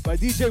by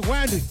DJ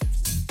Wandy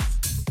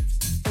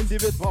and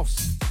David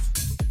Voss.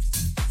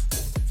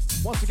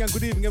 Once again,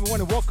 good evening everyone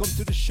and welcome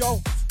to the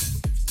show.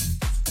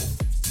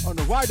 On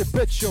the Ride the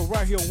Pit show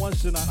right here on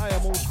Wednesday night. I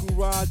am Old School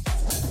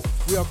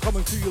Roge. We are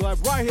coming to you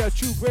live right here at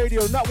Tube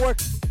Radio Network.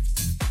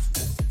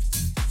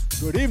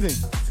 Good evening.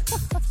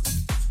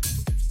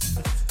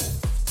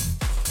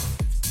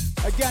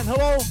 Again,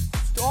 hello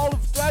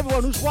to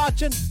everyone who's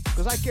watching,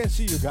 because I can't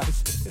see you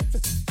guys.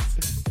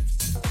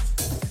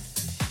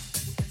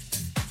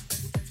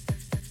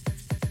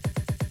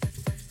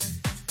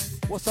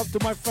 What's up to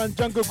my friend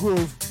Jungle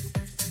Groove?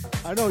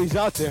 I know he's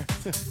out there.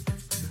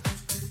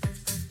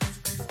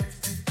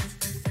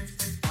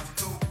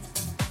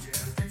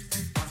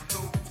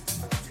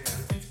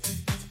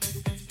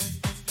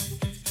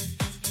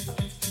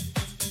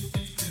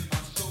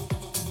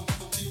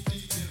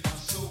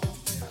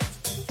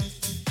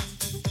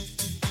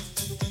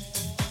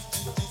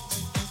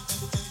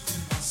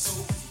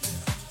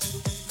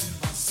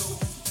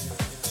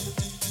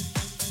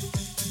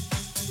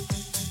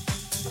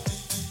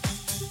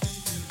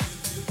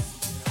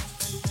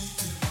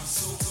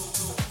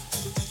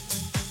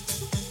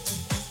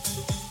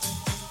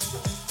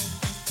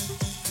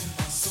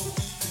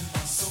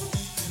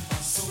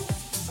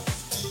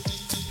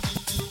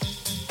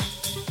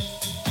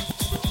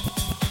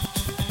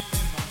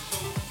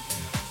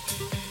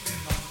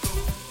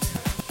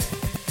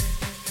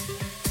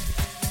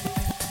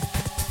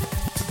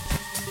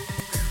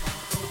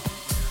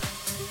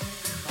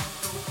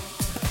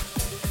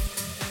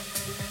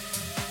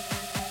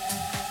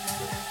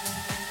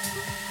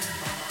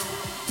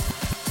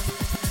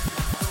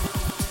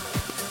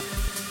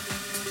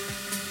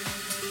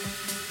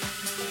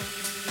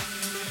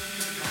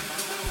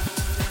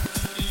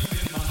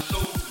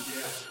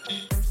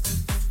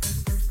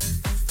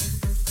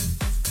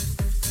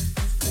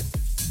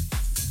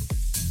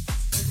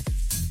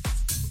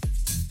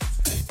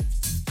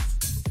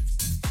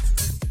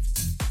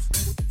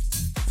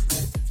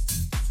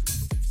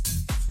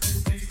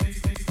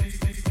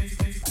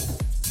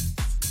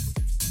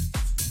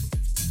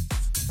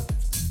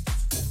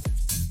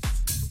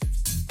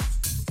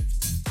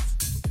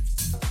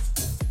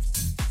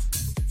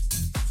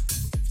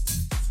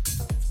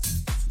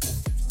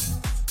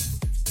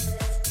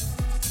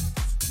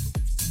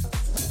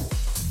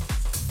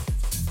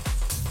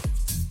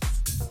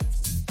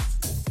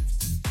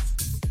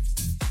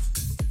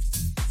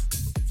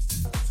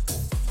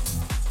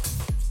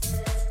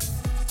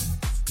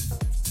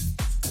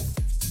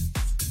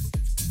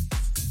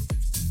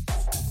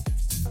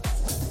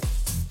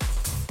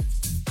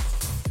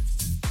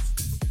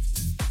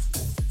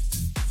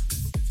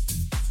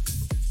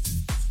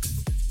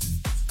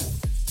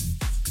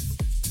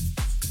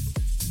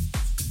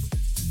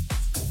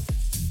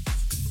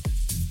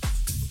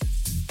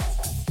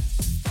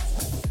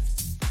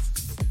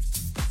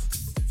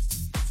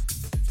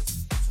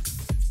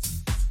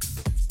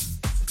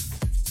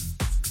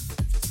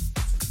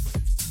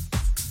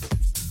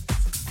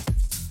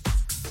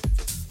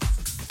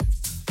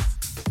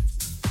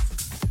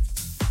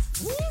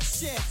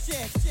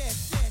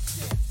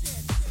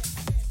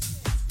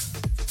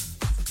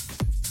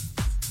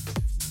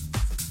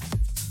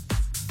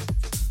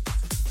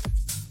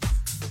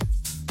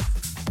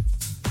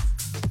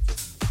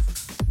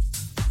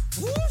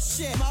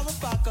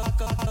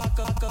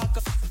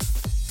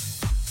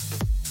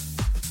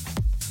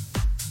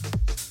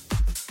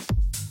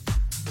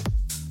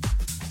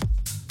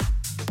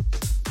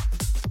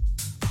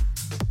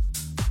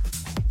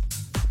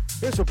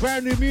 Here's some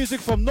brand new music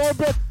from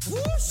Norbert.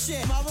 Woo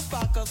shit,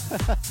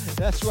 motherfucker.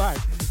 That's right.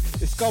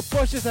 It's called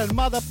Pushes and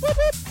Mother. Boop,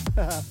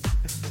 boop.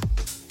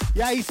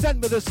 Yeah, he sent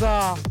me this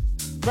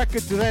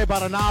record today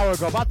about an hour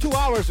ago, about 2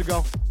 hours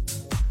ago,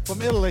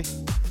 from Italy.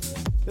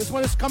 This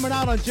one is coming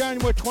out on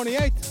January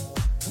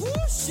 28th. Woo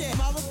shit,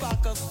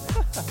 motherfucker.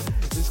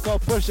 It's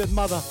called Push It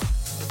Mother.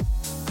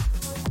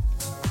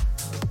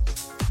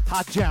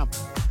 Hot Jam.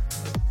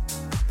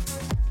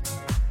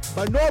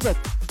 By Norbert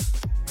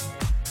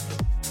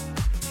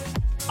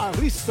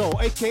Aristo,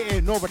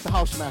 aka Norbert the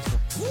Housemaster.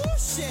 Woo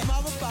shit,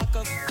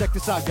 motherfucker. Check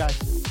this out, guys.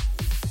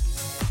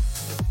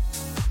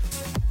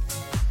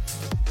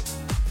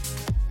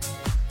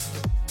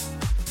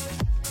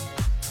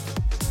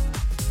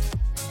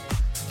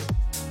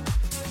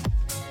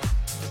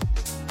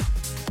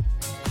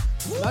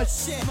 Woo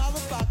Nice. shit,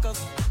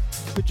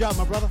 motherfucker. Good job,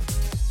 my brother.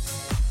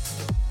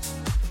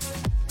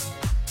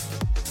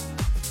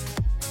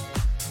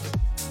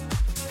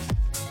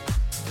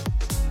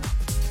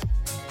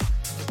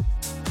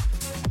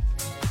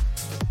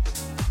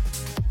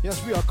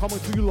 Yes, we are coming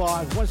to you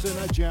live Wednesday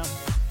Night Jam.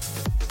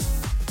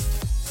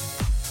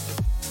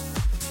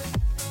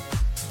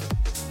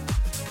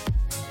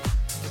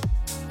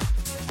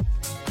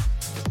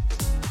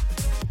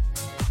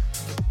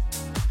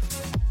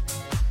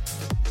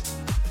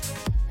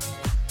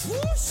 Woo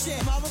shit,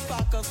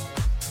 motherfucker.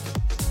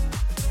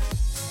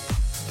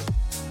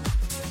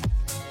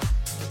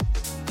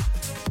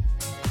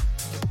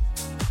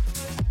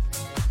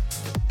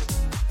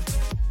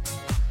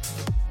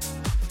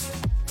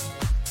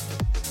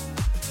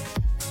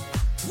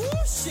 Woo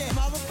shit,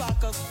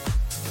 motherfucker.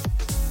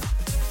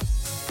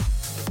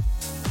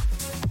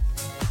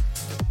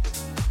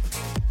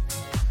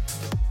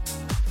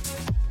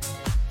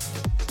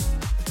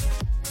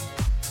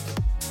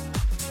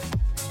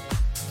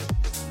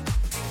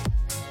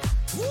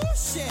 Woo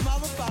shit,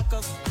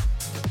 motherfucker.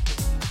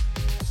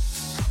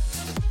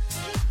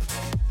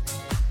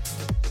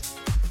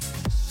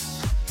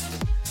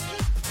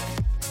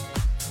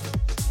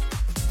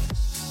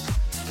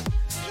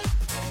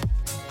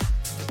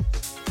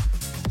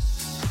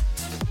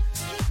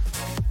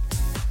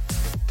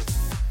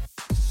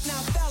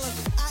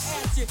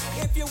 you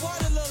if you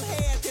want a little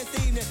head this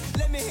evening.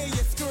 Let me hear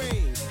you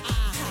scream.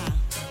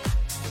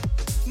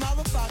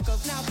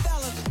 Motherfuckers, now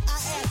fellas, I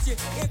ask you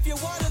if you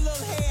want a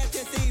little head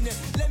this evening.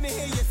 Let me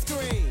hear you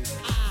scream.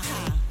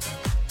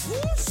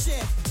 Woo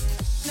shit.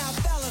 Now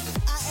fellas,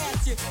 I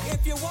ask you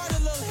if you want a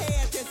little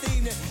head this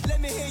evening. Let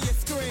me hear you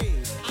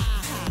scream.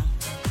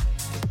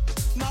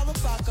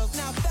 Motherfuckers,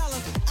 now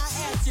fellas, I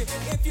ask you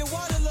if you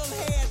want a little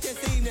head this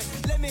evening.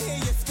 Let me hear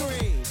you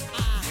scream.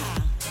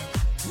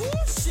 Woo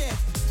shit.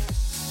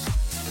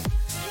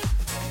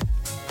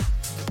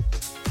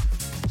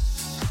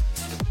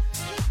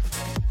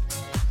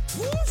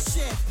 Woo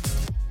shit.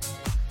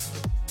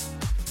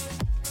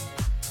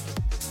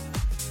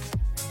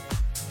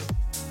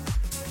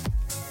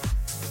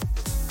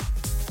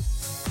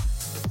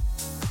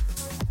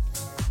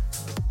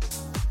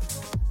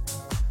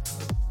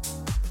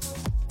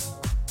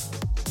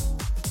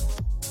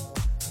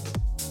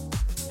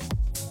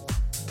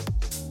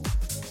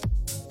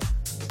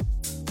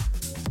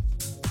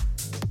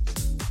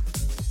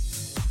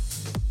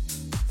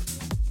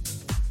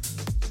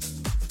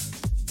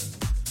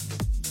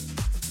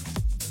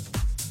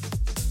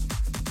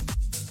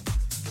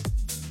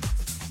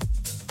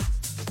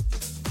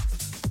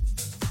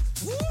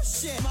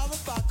 Shit,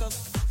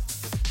 motherfuckers.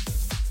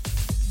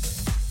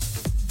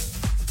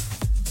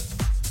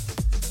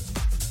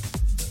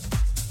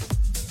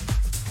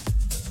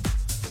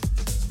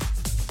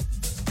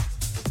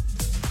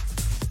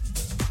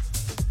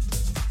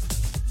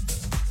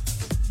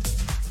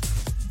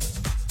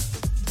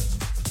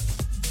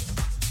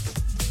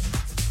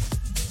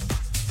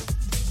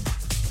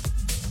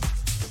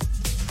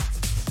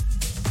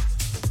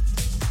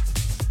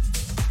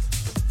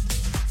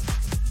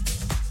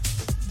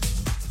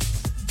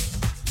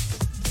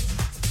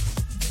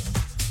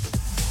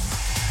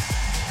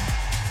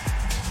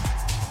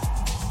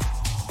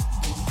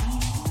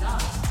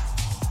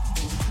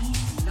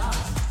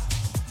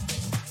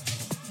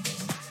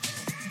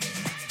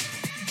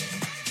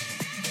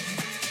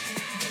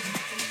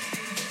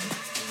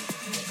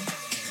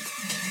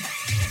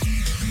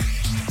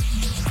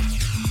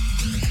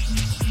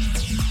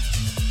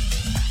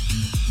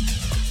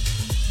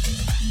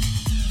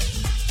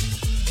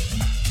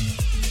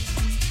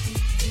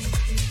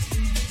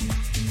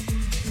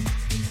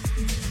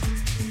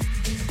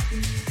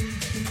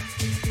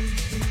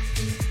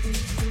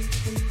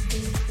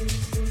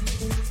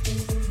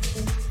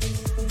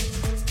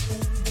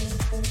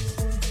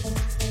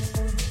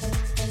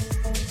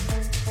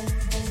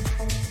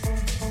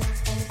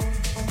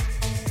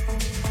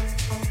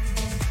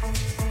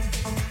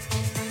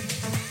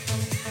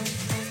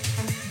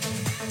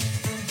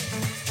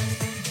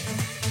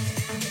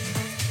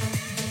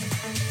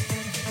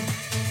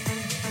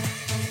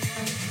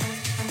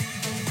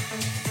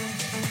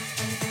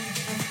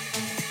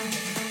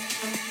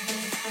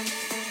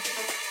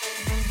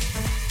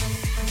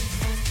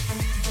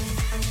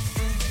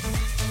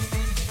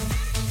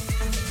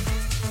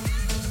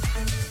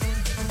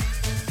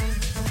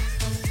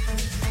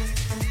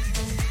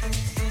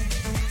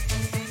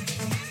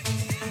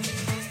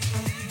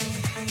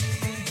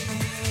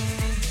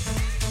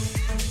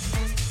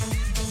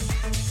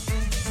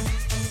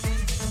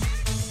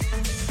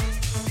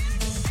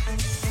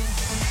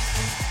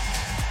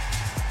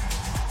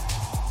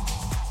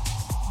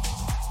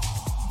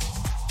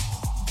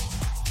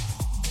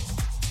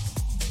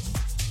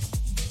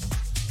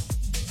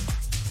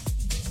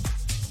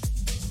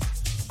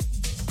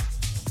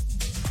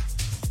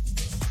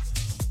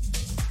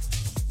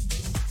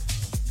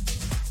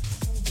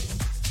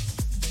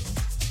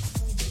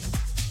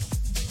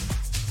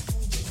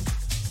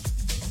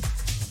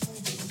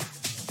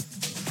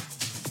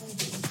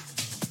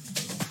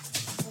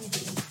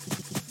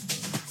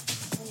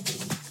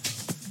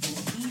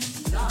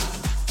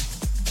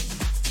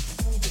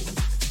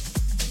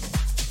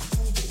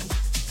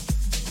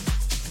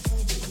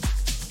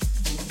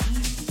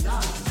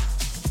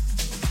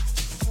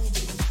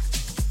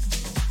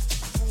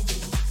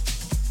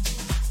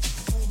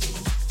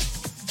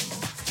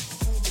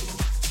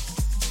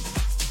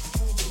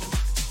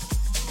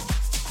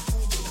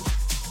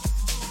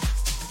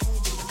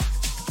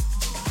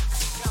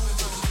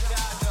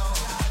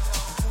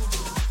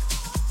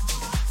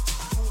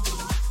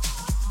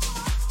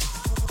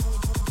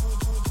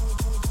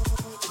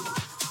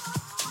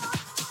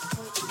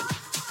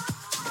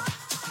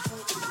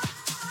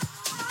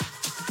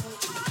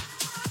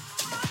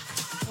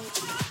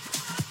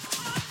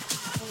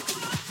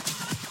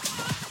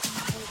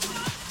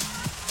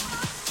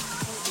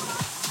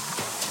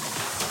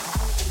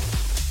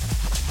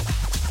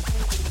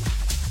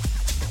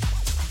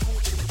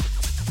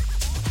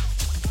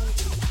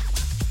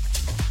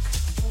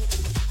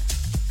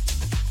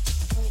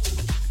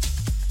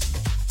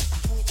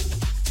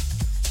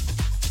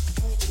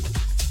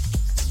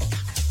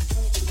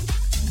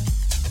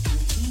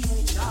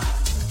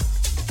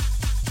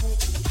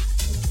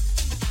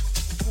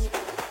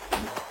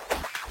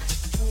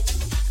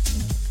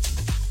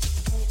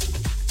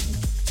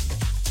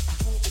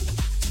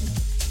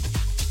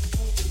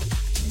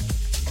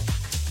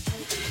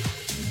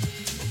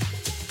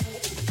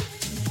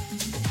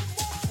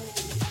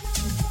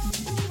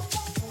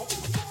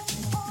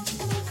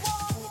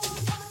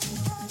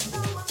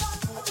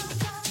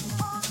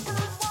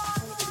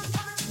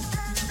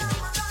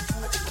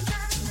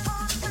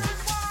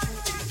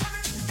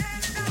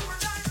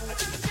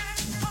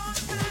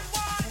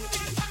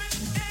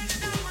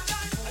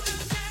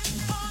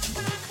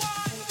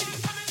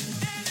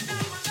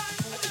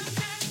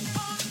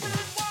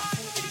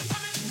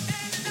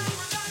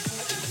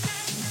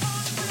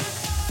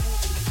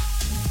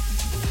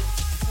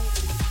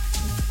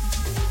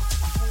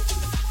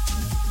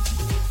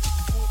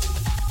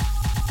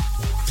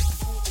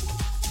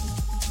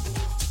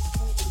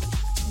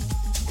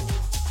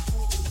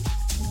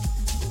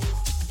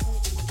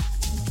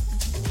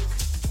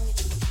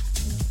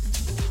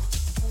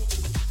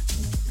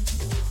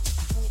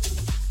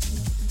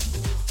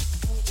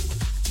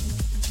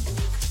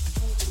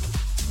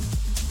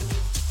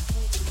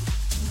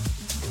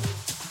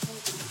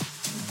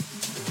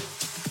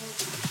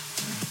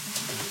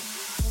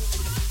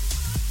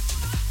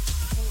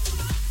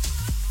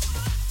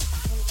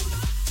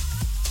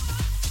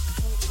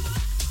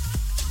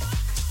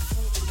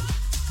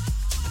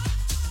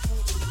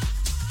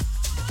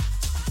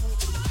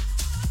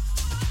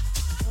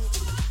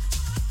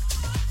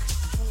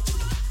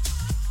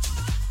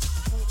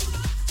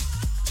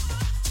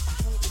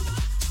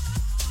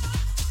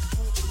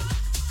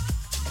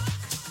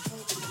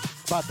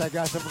 about that,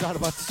 guys. I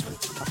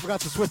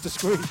forgot to switch the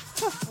screen.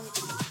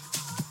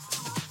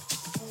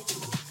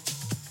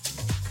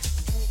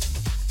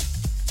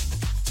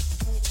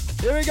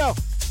 Here we go.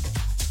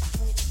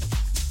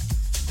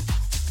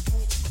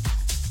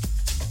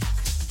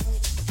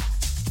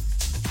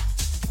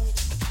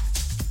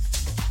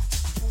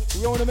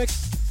 We on the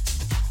mix.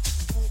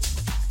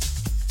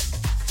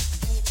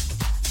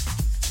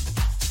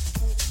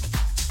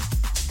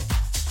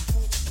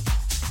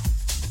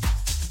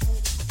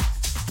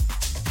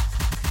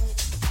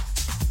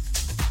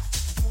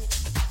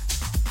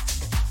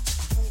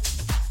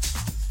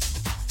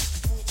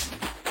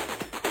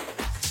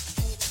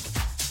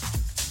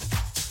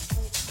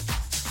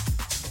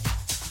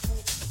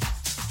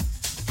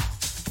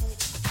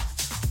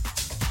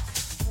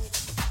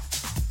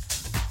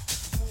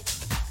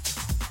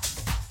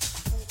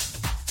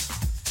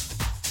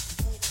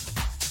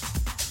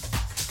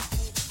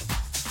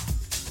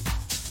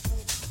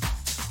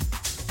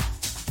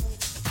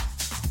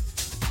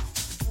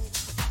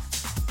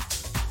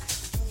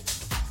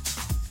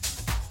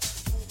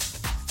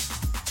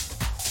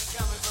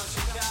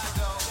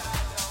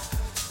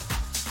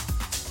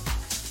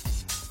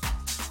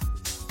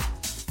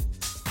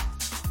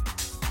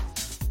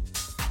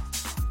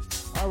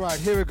 All right,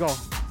 here we go.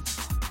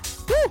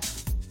 Woo!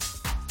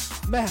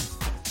 Man,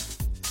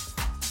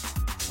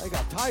 I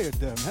got tired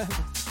there, man.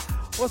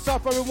 What's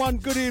up, everyone?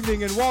 Good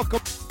evening and welcome.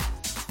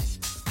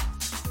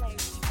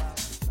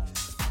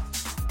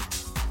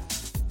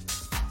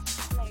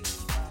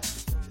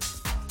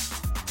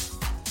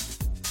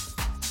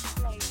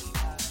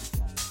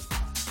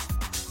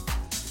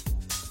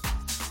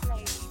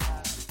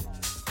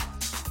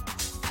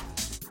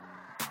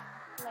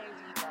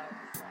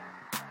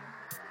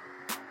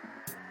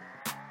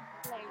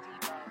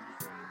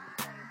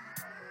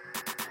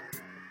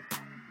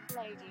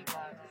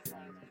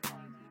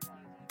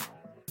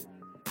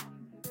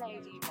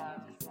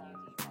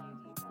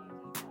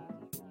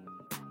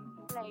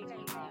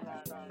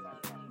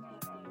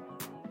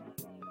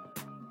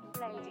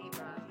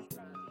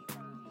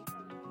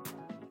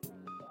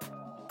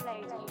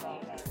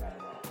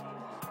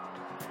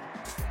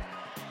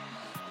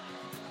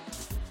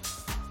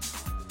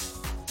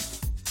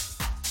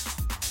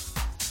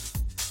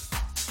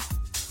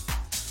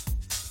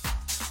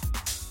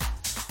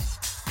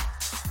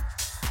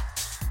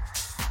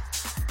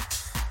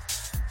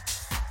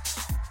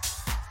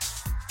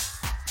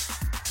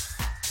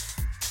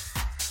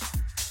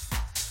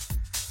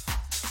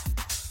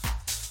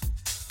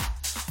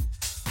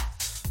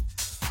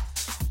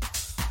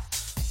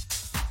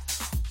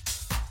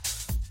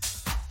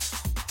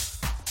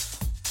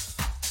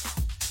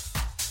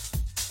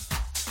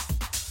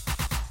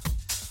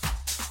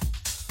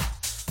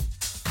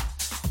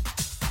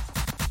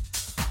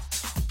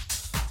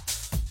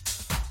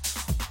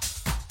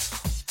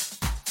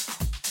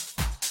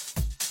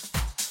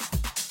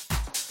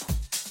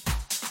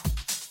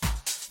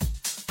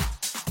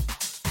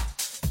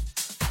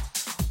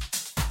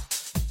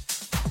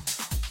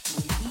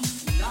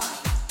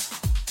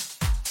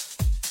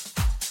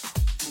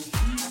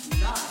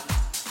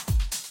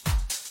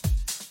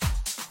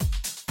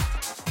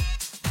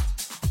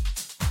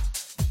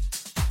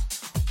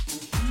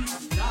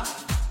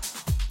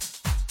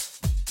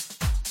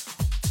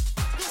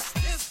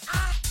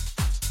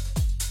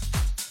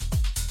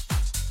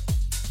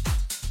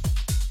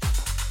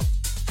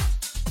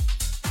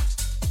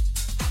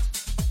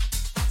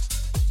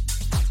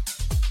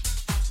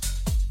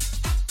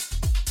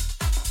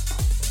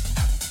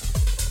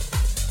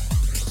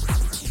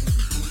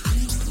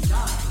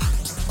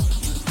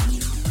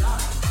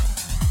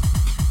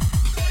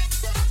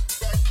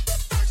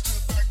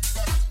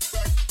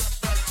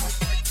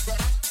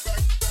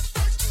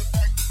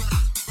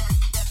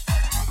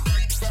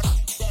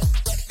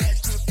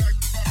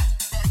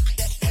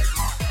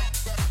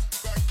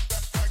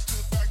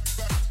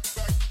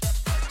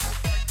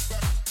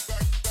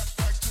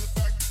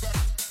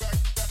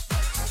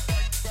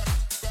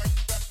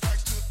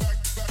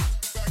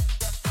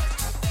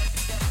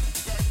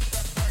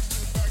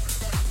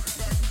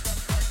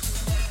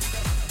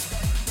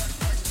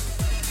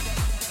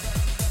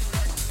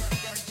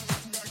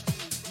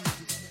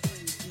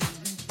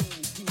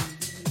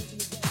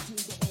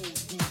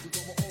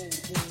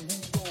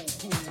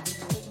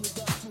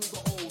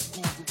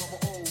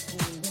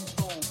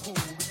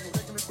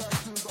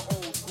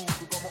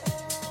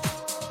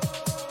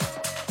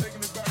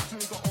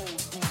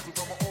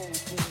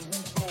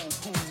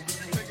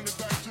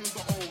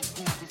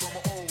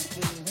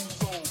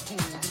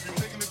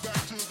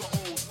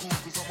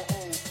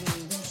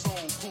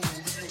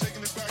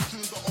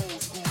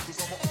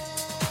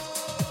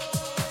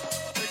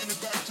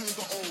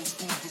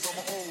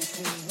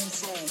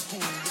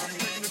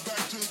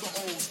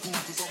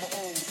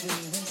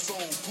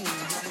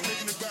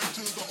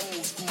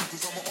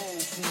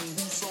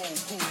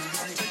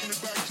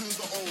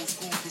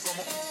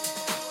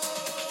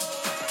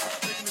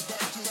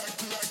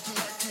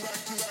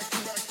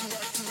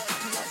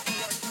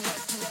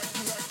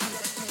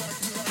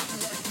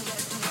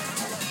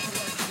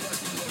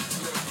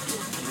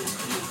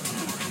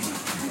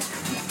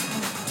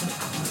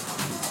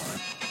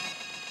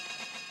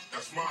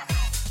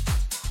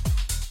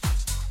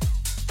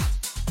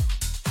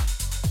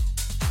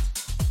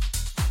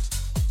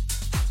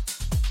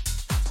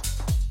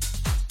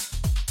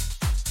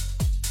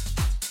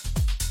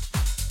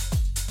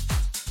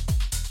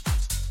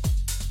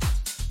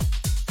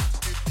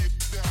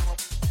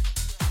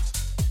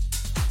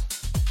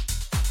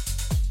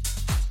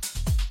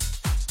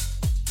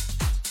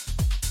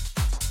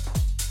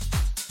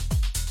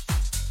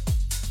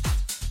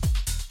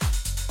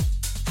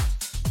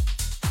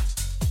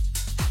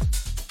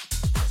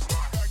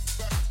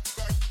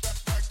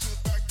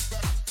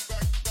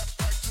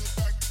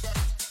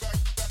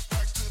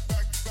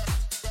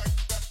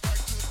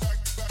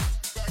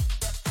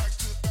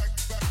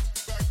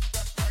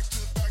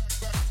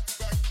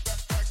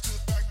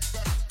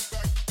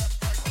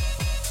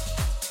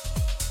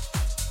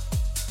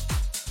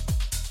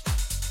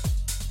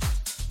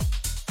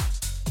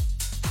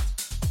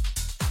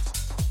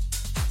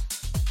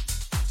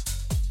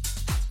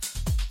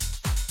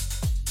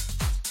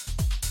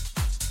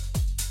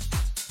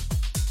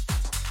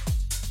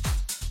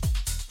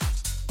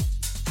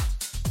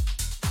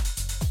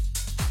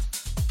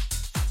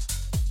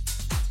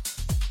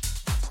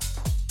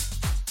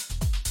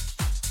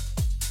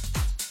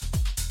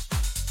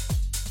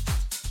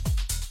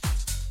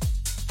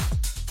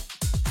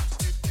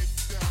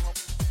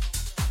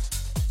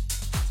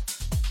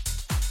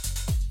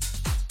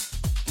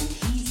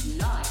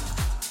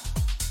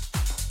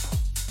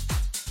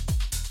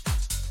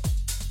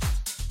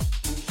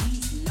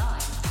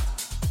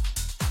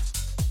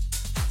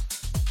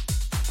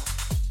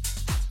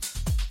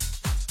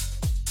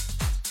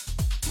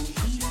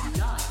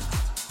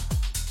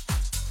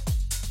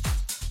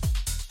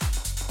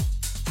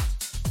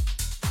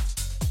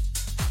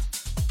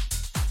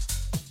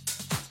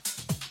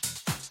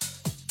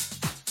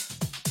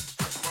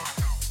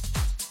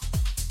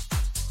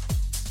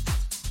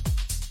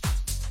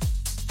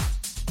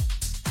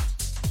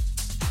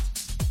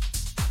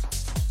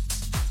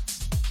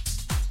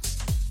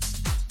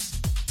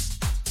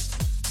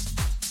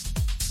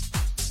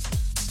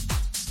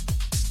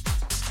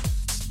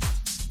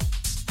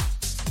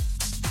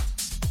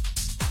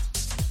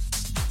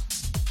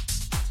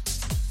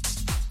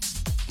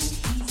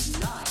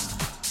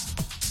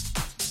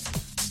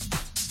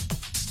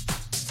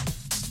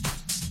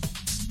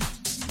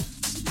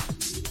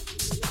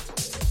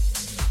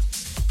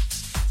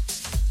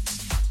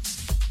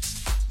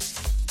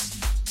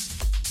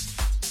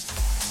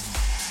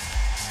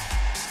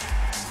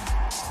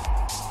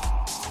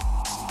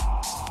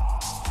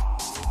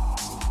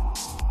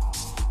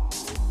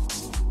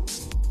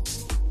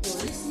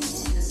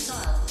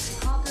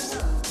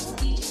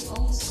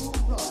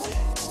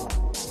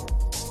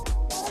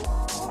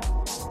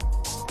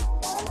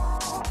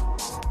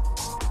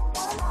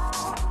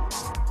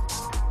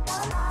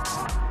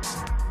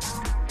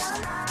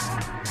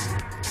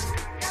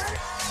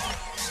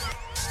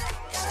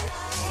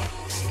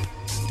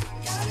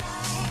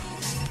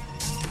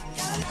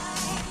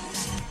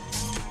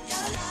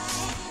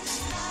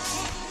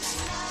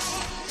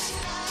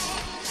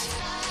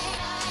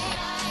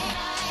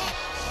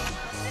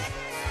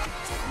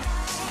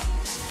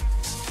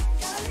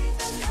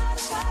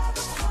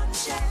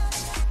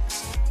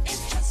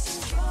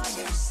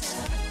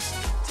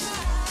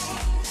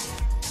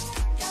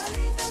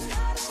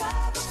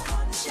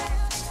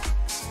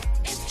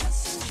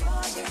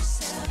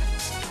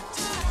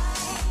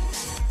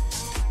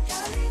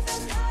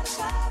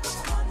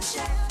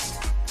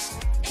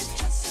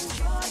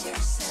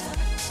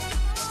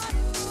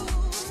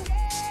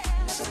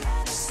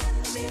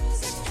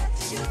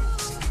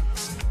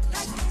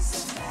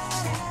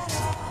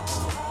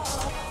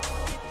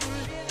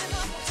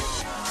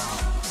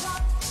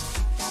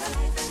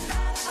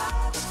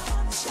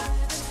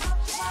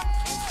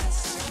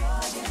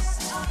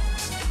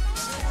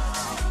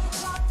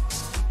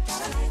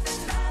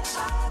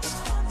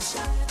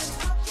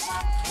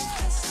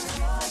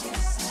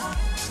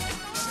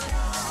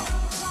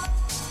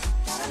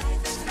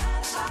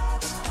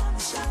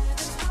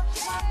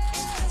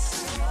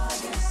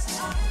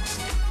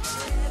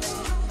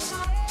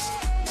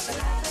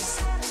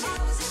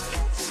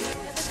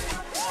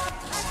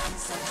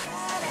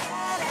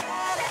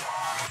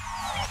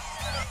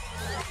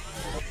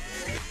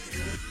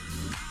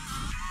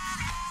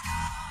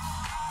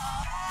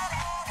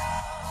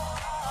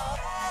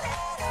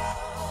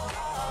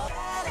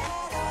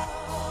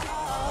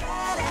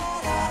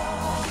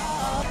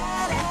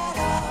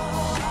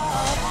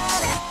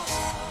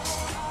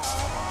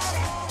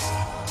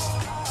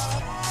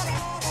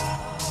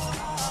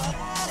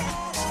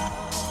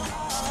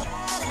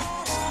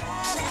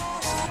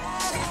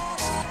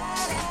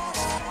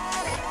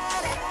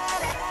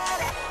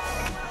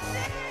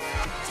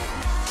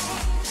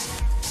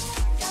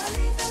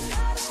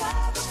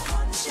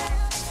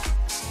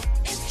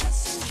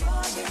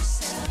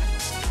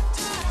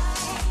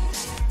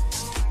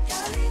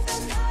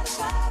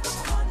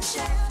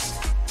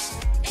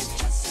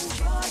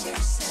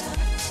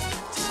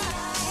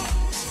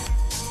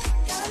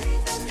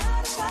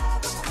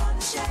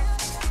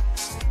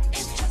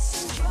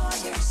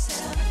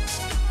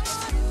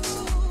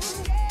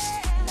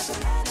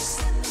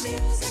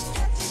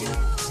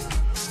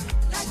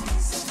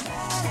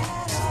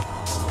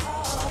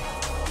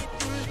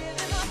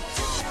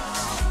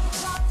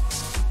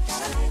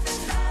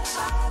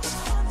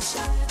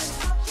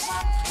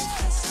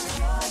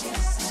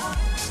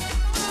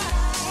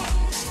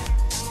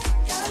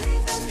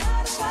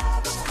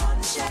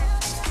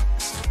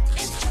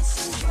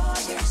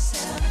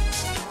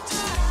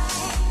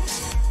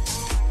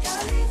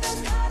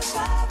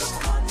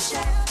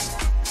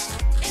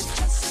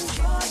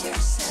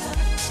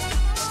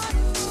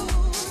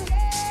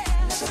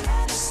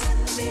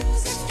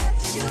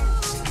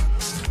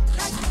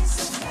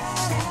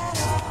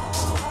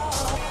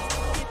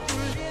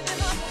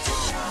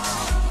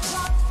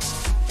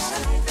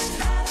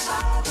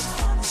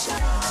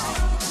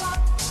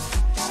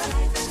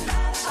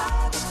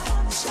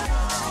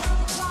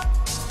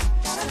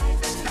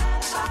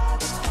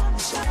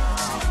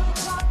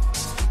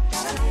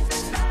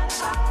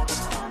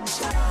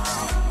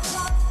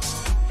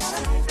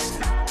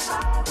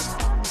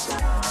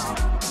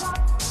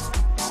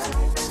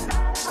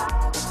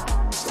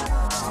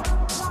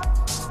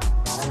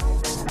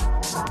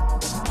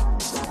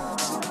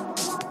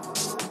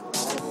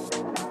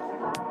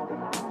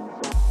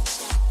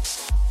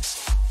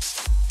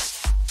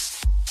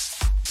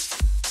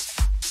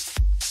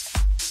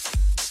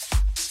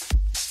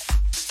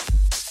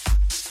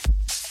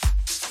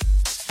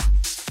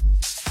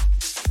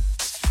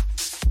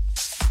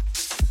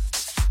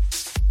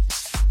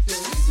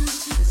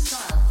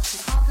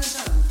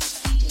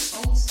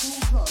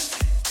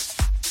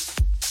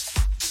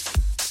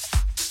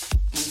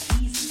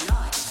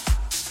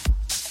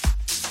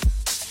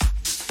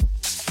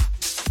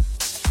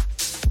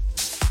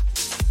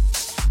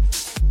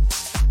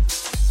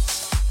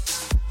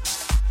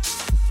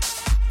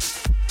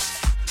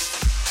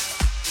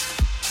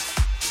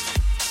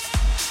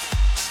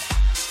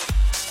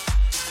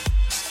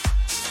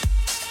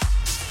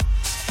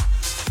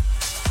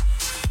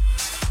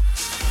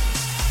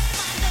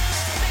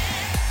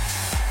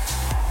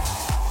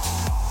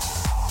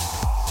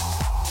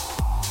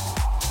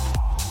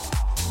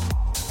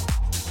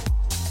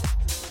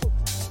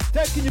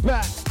 Taking you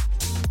back.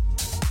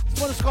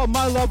 This one is called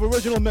My Love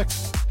Original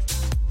Mix.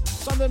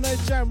 Sunday Night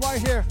Jam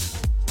right here.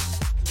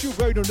 True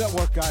Radio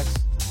Network,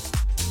 guys.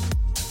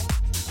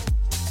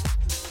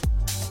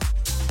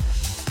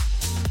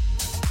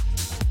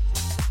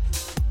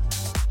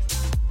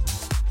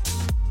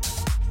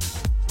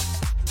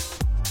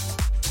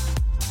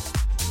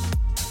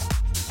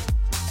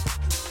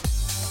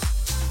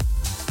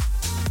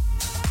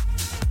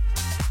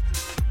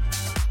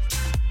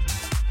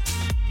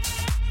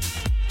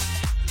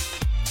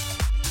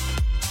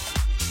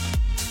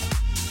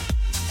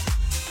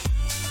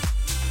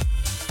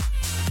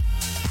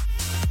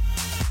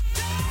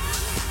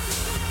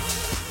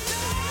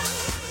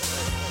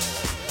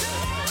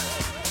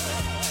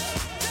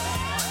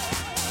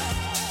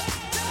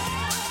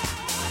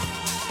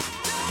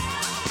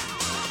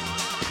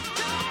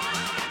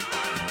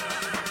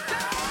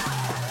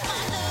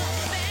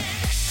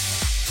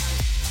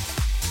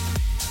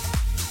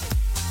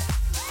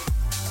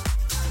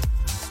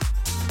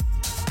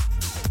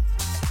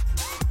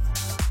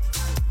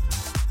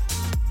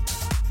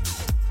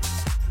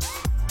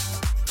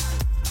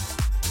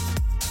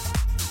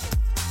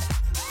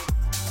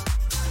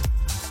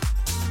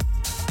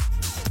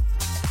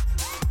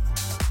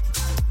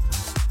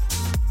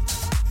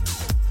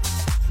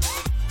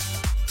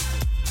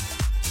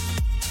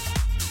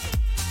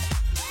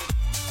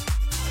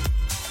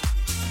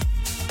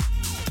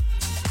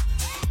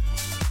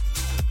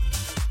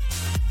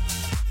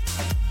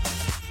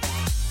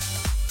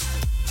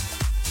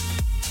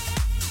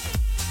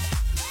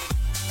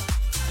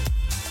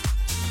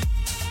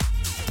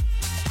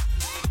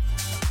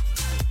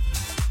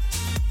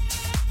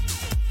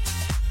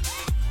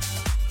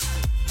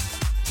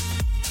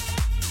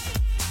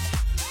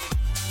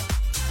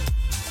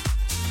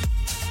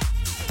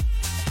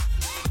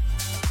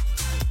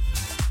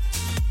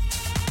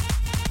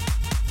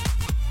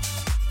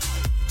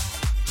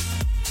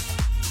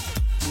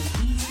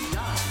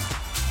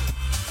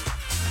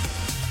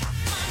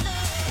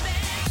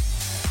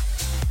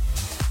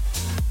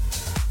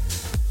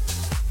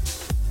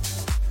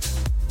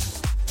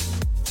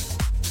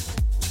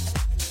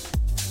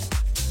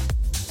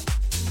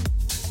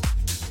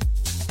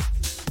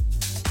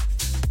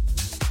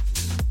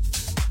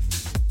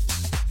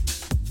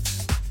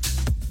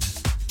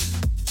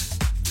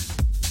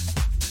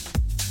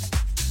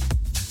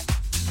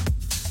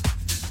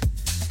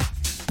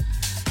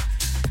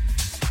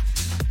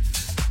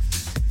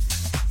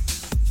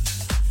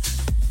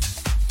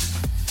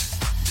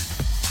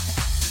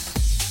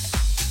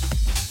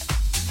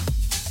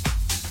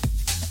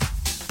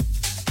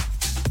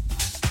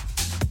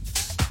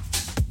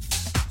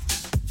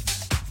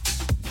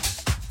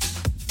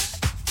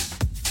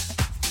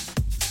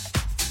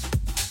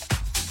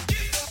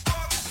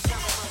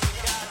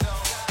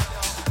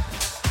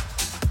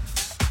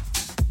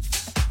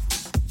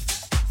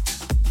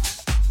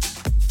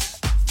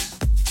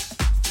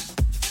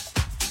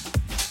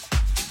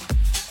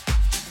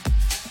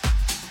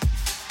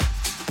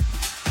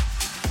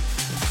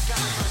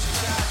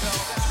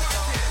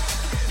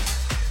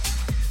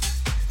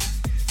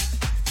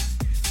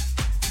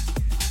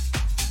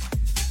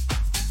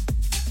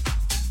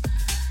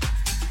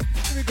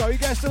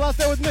 guys still out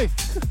there with me?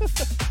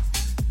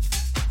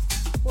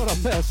 What a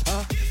mess,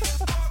 huh?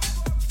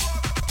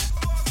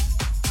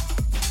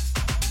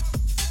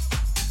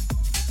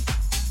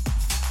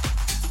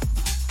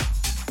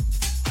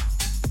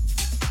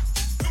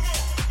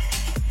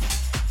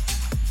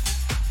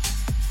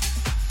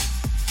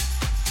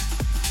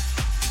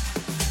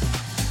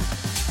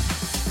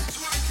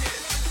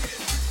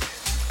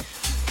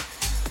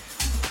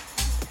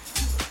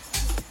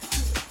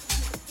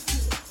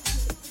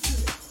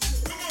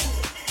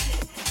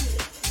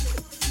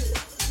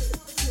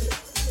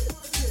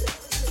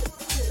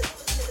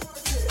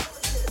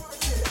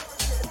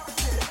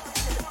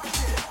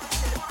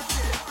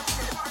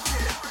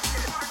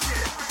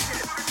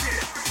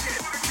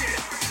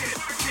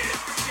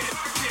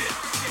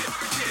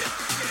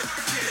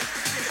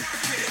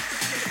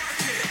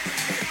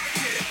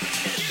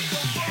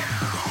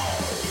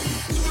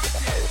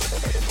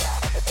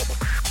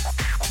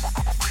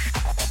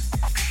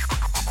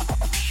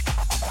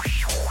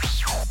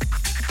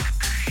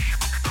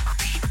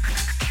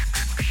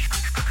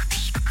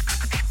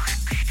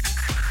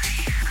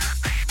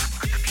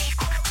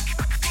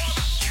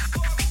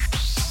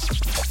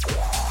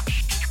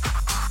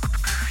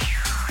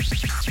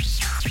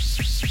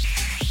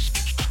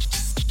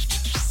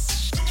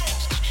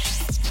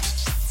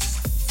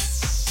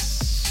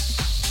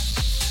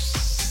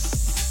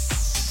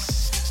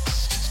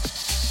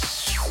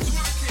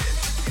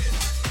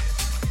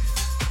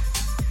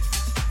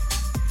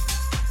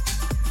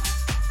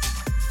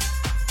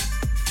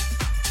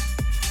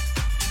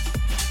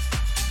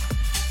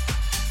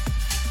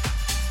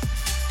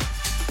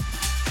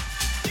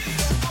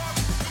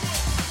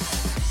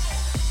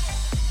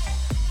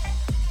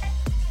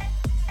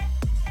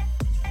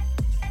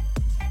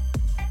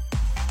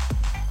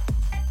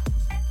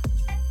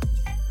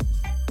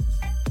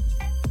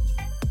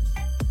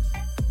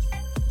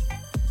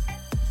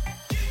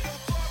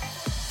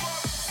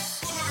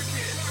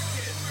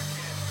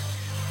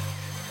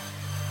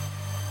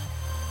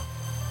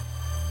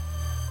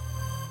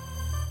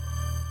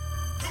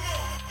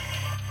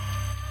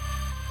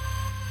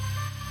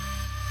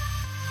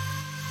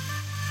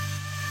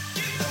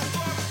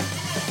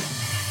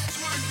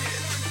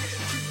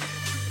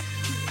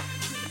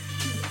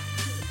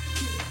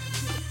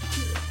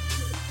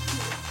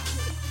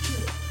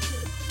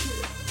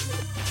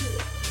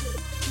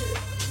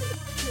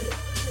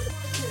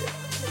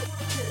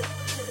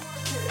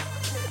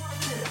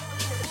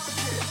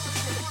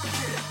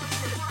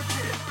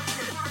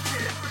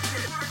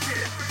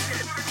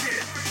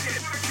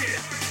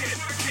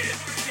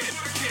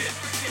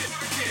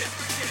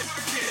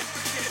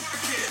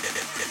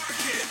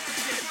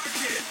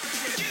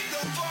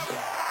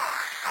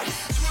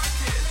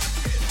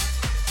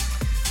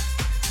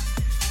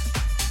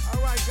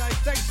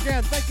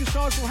 Again, thank you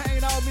so much for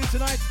hanging out with me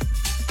tonight.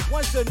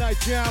 Wednesday night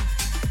jam.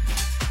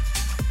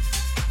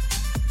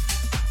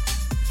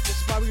 This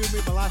is probably gonna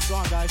be my last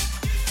song, guys.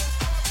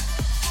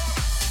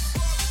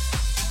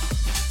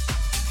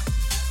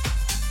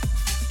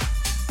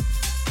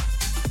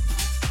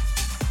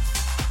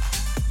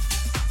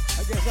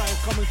 I guess I am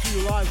coming to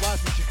you live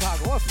from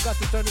Chicago. Oh, I forgot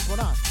to turn this one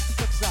on.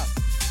 Check this out.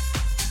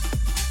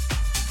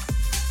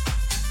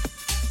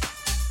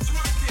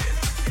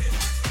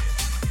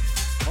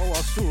 Oh, well,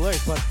 it's too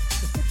late, but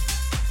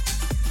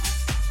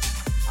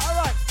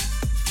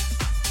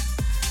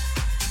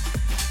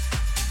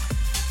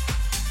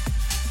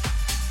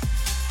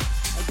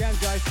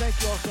guys, thank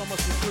you all so much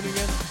for tuning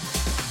in.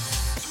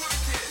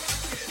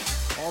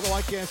 Although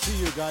I can't see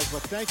you guys,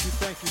 but thank you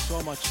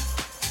so much.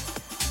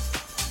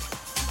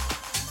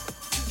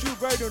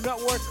 Tube Radio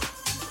Network.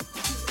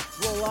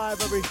 We're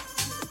live every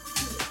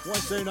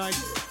Wednesday night.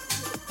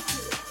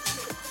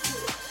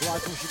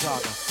 Live from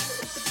Chicago.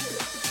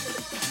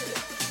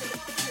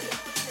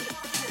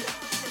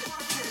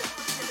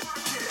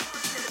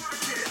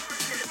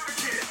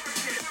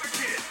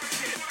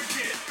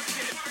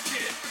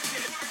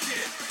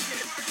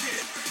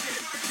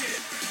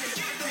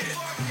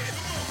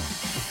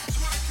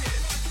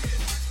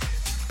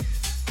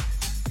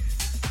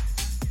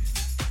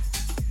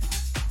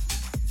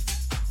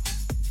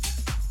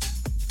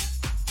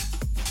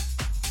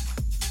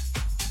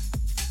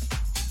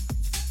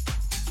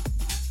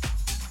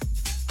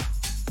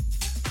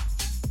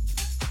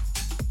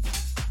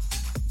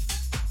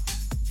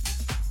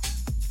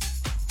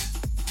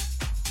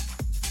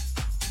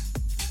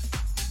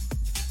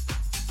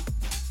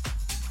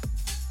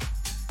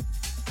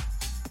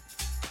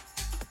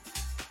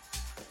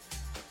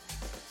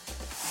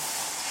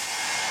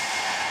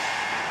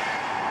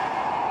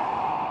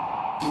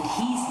 And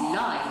he's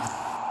live.